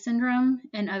infant death syndrome,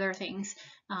 and other things.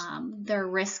 Their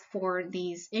risk for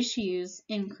these issues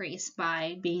increase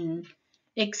by being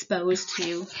exposed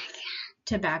to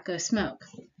tobacco smoke.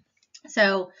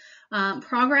 So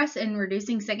progress in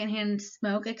reducing secondhand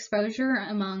smoke exposure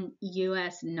among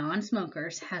U.S.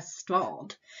 non-smokers has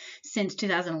stalled since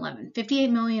 2011. 58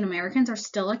 million Americans are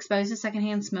still exposed to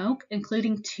secondhand smoke,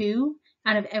 including 2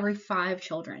 out of every 5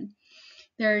 children.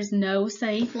 There is no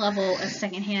safe level of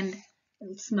secondhand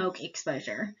smoke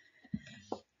exposure.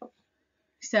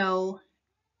 So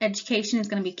education is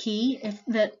going to be key. If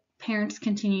the parents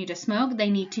continue to smoke,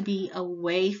 they need to be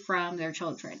away from their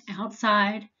children,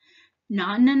 outside,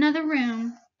 not in another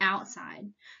room, outside,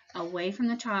 away from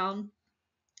the child,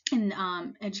 and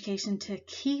education to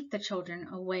keep the children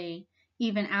away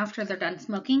even after they're done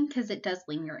smoking, because it does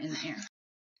linger in the air.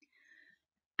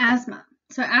 Asthma.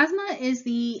 So asthma is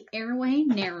the airway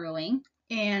narrowing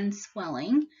and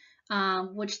swelling,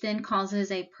 which then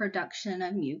causes a production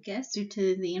of mucus due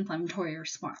to the inflammatory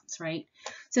response, right?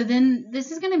 So then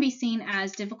this is going to be seen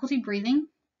as difficulty breathing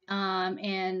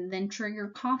and then trigger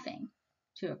coughing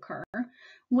to occur.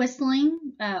 Whistling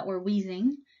or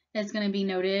wheezing is going to be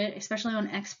noted, especially on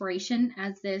expiration,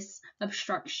 as this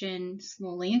obstruction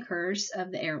slowly occurs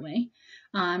of the airway,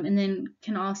 and then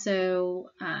can also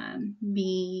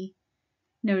be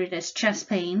noted as chest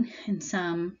pain in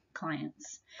some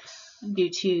clients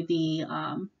due to the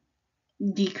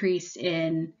decrease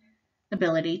in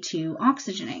ability to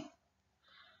oxygenate.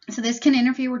 So this can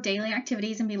interfere with daily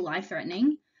activities and be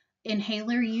life-threatening.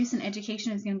 Inhaler use and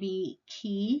education is going to be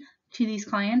key to these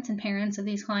clients and parents of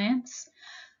these clients.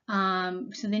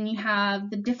 So then you have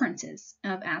the differences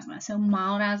of asthma. So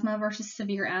mild asthma versus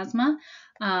severe asthma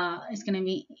is going to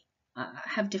be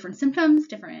have different symptoms,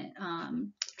 different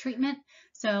treatment.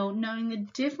 So knowing the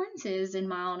differences in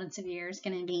mild and severe is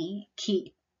going to be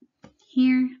key.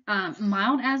 Here,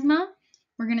 mild asthma,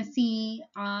 we're going to see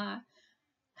have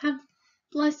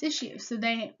less issues. So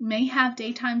they may have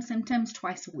daytime symptoms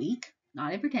twice a week,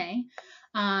 not every day.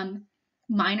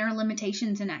 Minor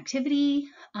limitations in activity,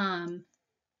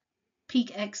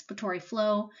 peak expiratory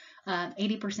flow,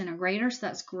 80% or greater. So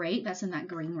that's great. That's in that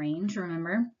green range,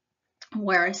 remember.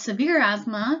 Whereas severe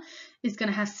asthma is going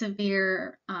to have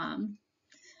severe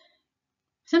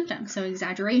symptoms, so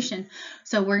exaggeration.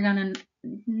 So we're going to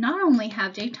not only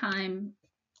have daytime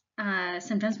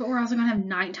symptoms, but we're also going to have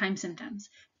nighttime symptoms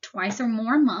twice or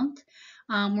more a month.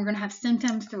 We're going to have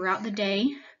symptoms throughout the day,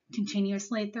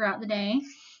 continuously throughout the day,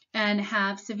 and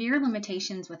have severe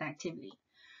limitations with activity.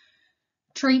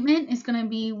 Treatment is going to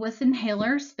be with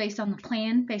inhalers based on the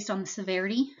plan, based on the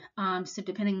severity, so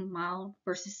depending mild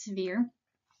versus severe.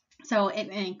 So it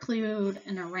may include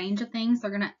a range of things.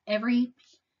 Every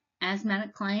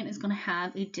asthmatic client is going to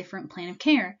have a different plan of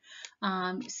care.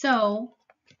 So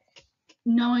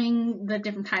knowing the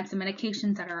different types of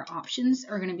medications that are options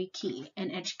are going to be key,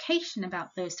 and education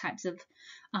about those types of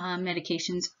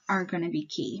medications are going to be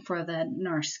key for the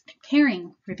nurse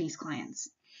caring for these clients.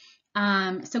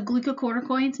 So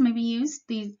glucocorticoids may be used.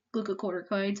 These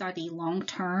glucocorticoids are the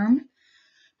long-term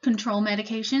control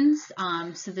medications.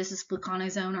 So this is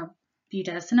fluconazole or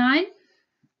budesonide.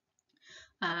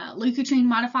 Leukotriene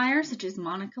modifier, such as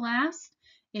monoclast,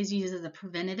 is used as a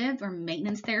preventative or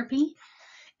maintenance therapy.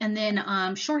 And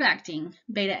then short-acting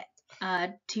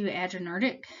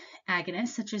beta-2-adrenergic agonists,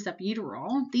 such as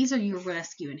albuterol. These are your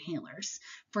rescue inhalers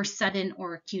for sudden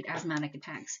or acute asthmatic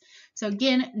attacks. So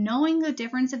again, knowing the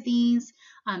difference of these,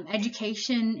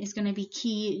 education is going to be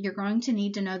key. You're going to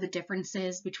need to know the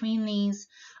differences between these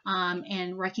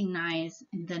and recognize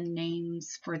the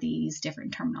names for these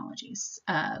different terminologies,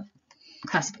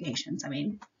 classifications, I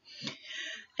mean.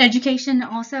 Education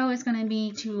also is going to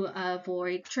be to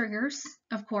avoid triggers,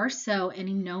 of course. So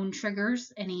any known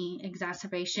triggers, any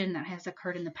exacerbation that has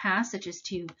occurred in the past, such as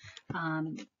to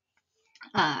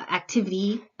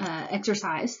activity,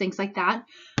 exercise, things like that.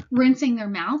 Rinsing their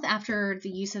mouth after the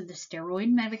use of the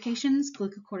steroid medications,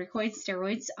 glucocorticoid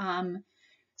steroids.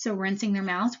 So rinsing their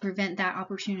mouth to prevent that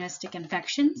opportunistic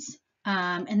infections.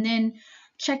 And then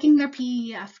checking their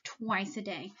PEF twice a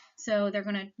day. So they're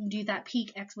going to do that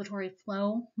peak expiratory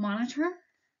flow monitor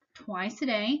twice a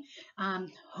day,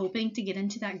 hoping to get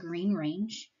into that green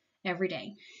range every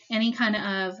day. Any kind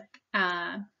of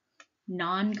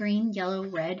non-green, yellow,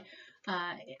 red,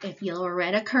 if yellow or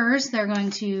red occurs, they're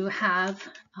going to have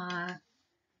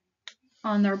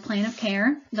on their plan of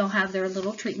care, they'll have their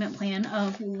little treatment plan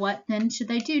of what then should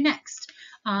they do next.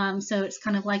 So it's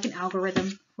kind of like an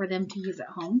algorithm for them to use at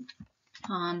home.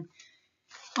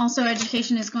 Also,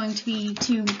 education is going to be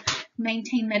to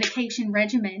maintain medication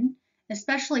regimen,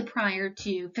 especially prior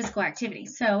to physical activity.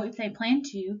 So if they plan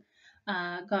to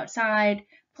go outside,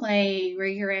 play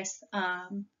rigorous,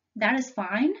 that is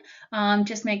fine.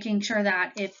 Just making sure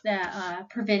that if the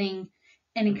preventing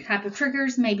any type of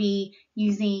triggers, maybe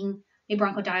using a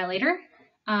bronchodilator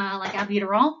like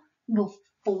albuterol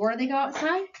before they go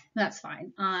outside, that's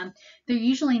fine. They're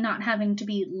usually not having to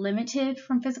be limited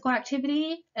from physical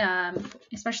activity,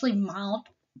 especially mild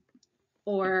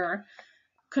or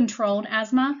controlled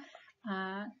asthma.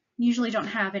 Usually don't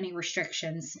have any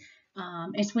restrictions.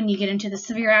 It's when you get into the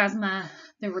severe asthma,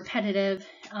 the repetitive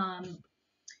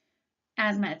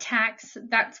asthma attacks,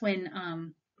 that's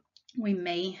when we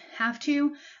may have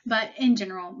to, but in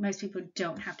general, most people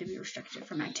don't have to be restricted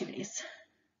from activities.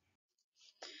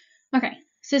 Okay,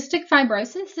 cystic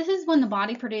fibrosis. This is when the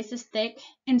body produces thick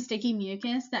and sticky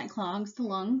mucus that clogs the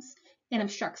lungs and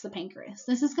obstructs the pancreas.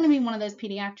 This is going to be one of those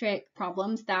pediatric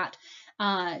problems that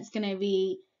is going to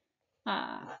be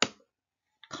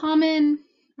common.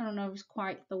 I don't know if it's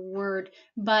quite the word,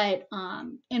 but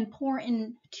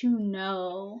important to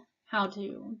know how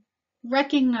to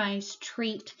recognize,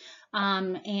 treat,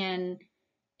 and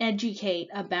educate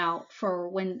about for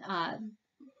when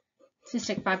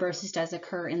cystic fibrosis does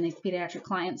occur in these pediatric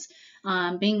clients.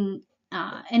 Being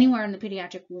anywhere in the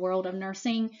pediatric world of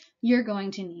nursing, you're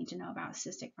going to need to know about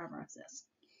cystic fibrosis.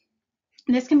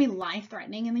 This can be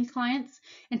life-threatening in these clients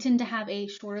and tend to have a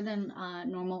shorter than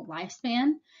normal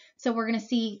lifespan. So we're going to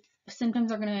see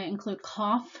symptoms are going to include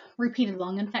cough, repeated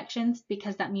lung infections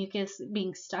because that mucus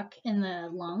being stuck in the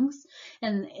lungs,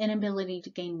 and inability to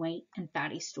gain weight and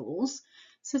fatty stools.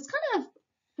 So it's kind of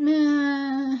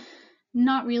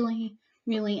not really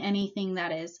anything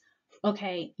that is,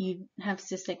 okay, you have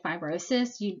cystic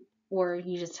fibrosis, or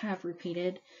you just have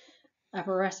repeated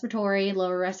upper respiratory,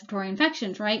 lower respiratory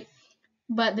infections, right?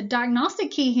 But the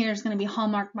diagnostic key here is going to be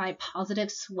hallmarked by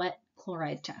positive sweat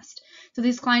chloride test. So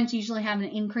these clients usually have an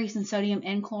increase in sodium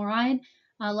and chloride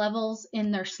levels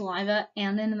in their saliva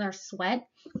and in their sweat.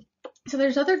 So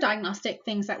there's other diagnostic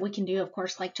things that we can do, of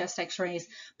course, like chest x-rays,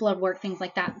 blood work, things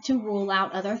like that, to rule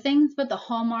out other things. But the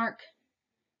hallmark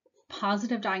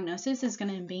positive diagnosis is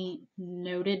going to be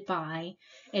noted by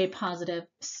a positive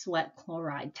sweat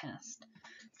chloride test.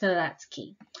 So that's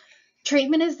key.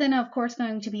 Treatment is then, of course,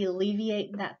 going to be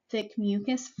alleviate that thick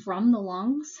mucus from the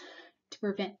lungs to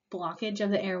prevent blockage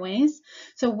of the airways.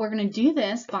 So we're going to do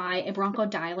this by a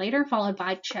bronchodilator followed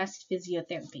by chest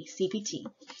physiotherapy, CPT.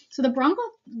 So the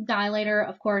bronchodilator,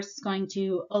 of course, is going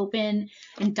to open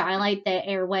and dilate the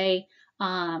airway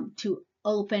to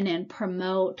open and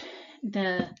promote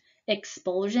the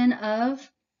expulsion of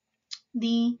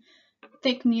the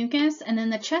thick mucus. And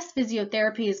then the chest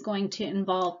physiotherapy is going to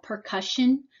involve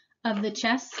percussion of the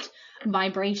chest,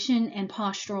 vibration, and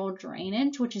postural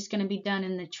drainage, which is going to be done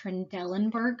in the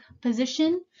Trendelenburg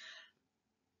position.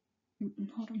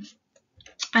 Hold on.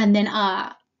 And then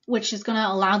which is going to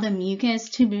allow the mucus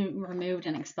to be removed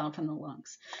and expelled from the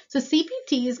lungs. So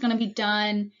CPT is going to be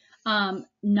done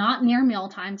not near meal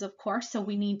times, of course, so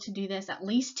we need to do this at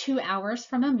least 2 hours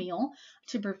from a meal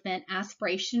to prevent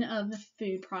aspiration of the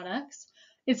food products.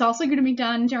 It's also going to be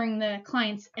done during the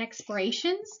client's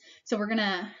expirations, so we're going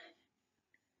to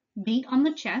beat on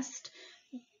the chest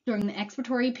during the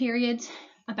expiratory periods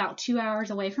about 2 hours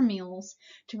away from meals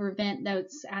to prevent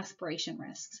those aspiration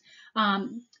risks.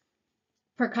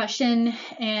 percussion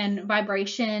and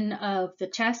vibration of the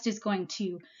chest is going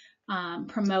to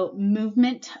promote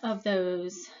movement of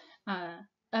those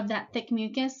of that thick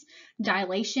mucus.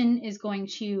 Dilation is going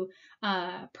to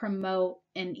promote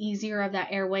an easier of that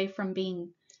airway from being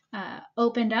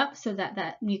opened up, so that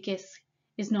that mucus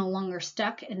is no longer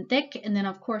stuck and thick. And then,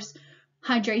 of course,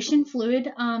 hydration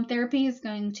fluid therapy is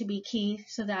going to be key,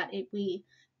 so that we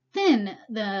thin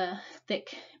the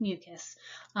thick mucus.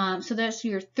 So those are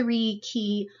your three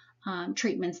key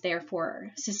treatments there for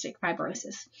cystic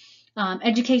fibrosis.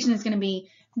 Education is going to be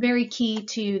very key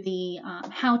to the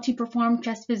how to perform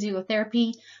chest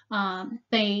physiotherapy.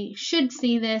 They should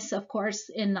see this, of course,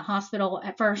 in the hospital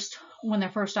at first when they're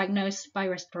first diagnosed by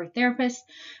respiratory therapists,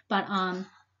 but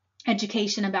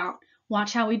education about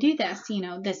watch how we do this. You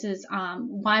know, this is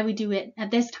why we do it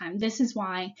at this time. This is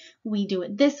why we do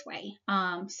it this way.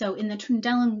 So in the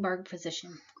Trendelenburg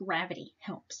position, gravity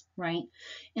helps, right?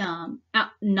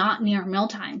 Not near meal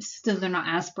times, so they're not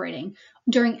aspirating.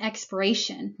 During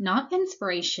expiration, not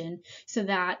inspiration, so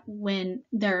that when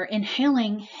they're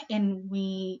inhaling and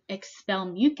we expel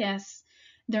mucus,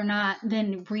 they're not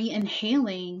then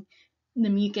re-inhaling the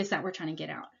mucus that we're trying to get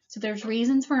out. So there's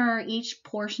reasons for each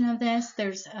portion of this.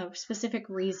 There's a specific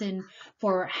reason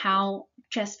for how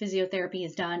chest physiotherapy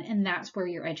is done, and that's where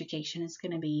your education is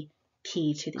going to be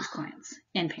key to these clients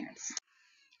and parents.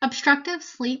 Obstructive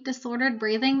sleep disordered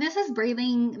breathing. This is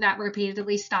breathing that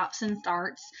repeatedly stops and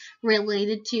starts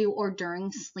related to or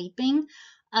during sleeping.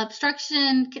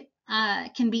 Obstruction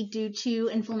can be due to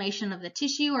inflammation of the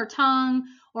tissue or tongue,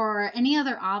 or any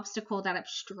other obstacle that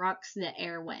obstructs the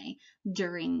airway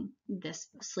during this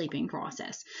sleeping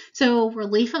process. So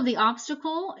relief of the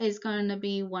obstacle is going to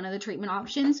be one of the treatment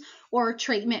options, or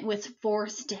treatment with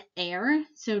forced air,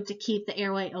 so to keep the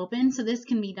airway open. So this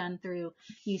can be done through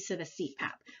use of a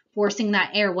CPAP. Forcing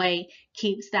that airway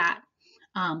keeps that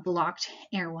blocked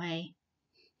airway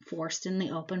forced in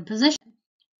the open position.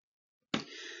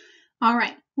 All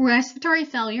right, respiratory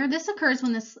failure. This occurs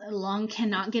when this lung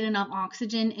cannot get enough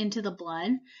oxygen into the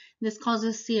blood. This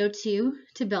causes CO2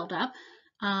 to build up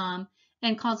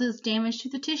and causes damage to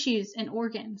the tissues and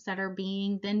organs that are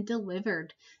being then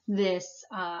delivered this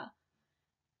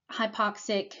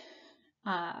hypoxic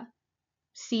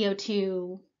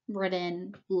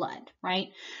CO2-ridden blood, right?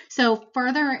 So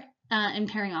further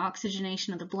impairing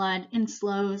oxygenation of the blood and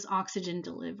slows oxygen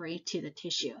delivery to the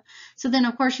tissue. So then,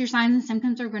 of course, your signs and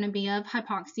symptoms are going to be of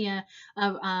hypoxia,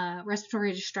 of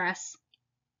respiratory distress.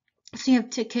 So you have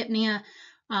tachypnea,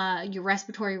 your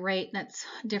respiratory rate that's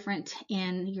different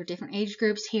in your different age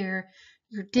groups here,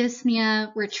 your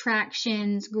dyspnea,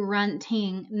 retractions,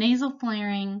 grunting, nasal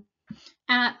flaring,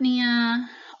 apnea,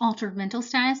 altered mental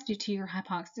status due to your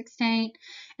hypoxic state,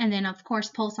 and then, of course,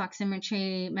 pulse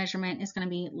oximetry measurement is going to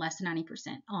be less than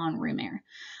 90% on room air.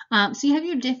 So you have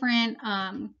your different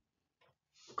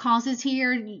causes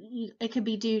here. It could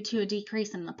be due to a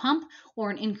decrease in the pump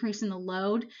or an increase in the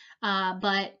load,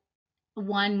 but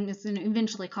one is going to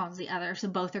eventually cause the other, so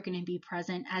both are going to be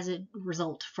present as a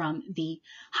result from the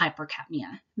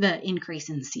hypercapnia, the increase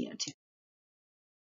in CO2.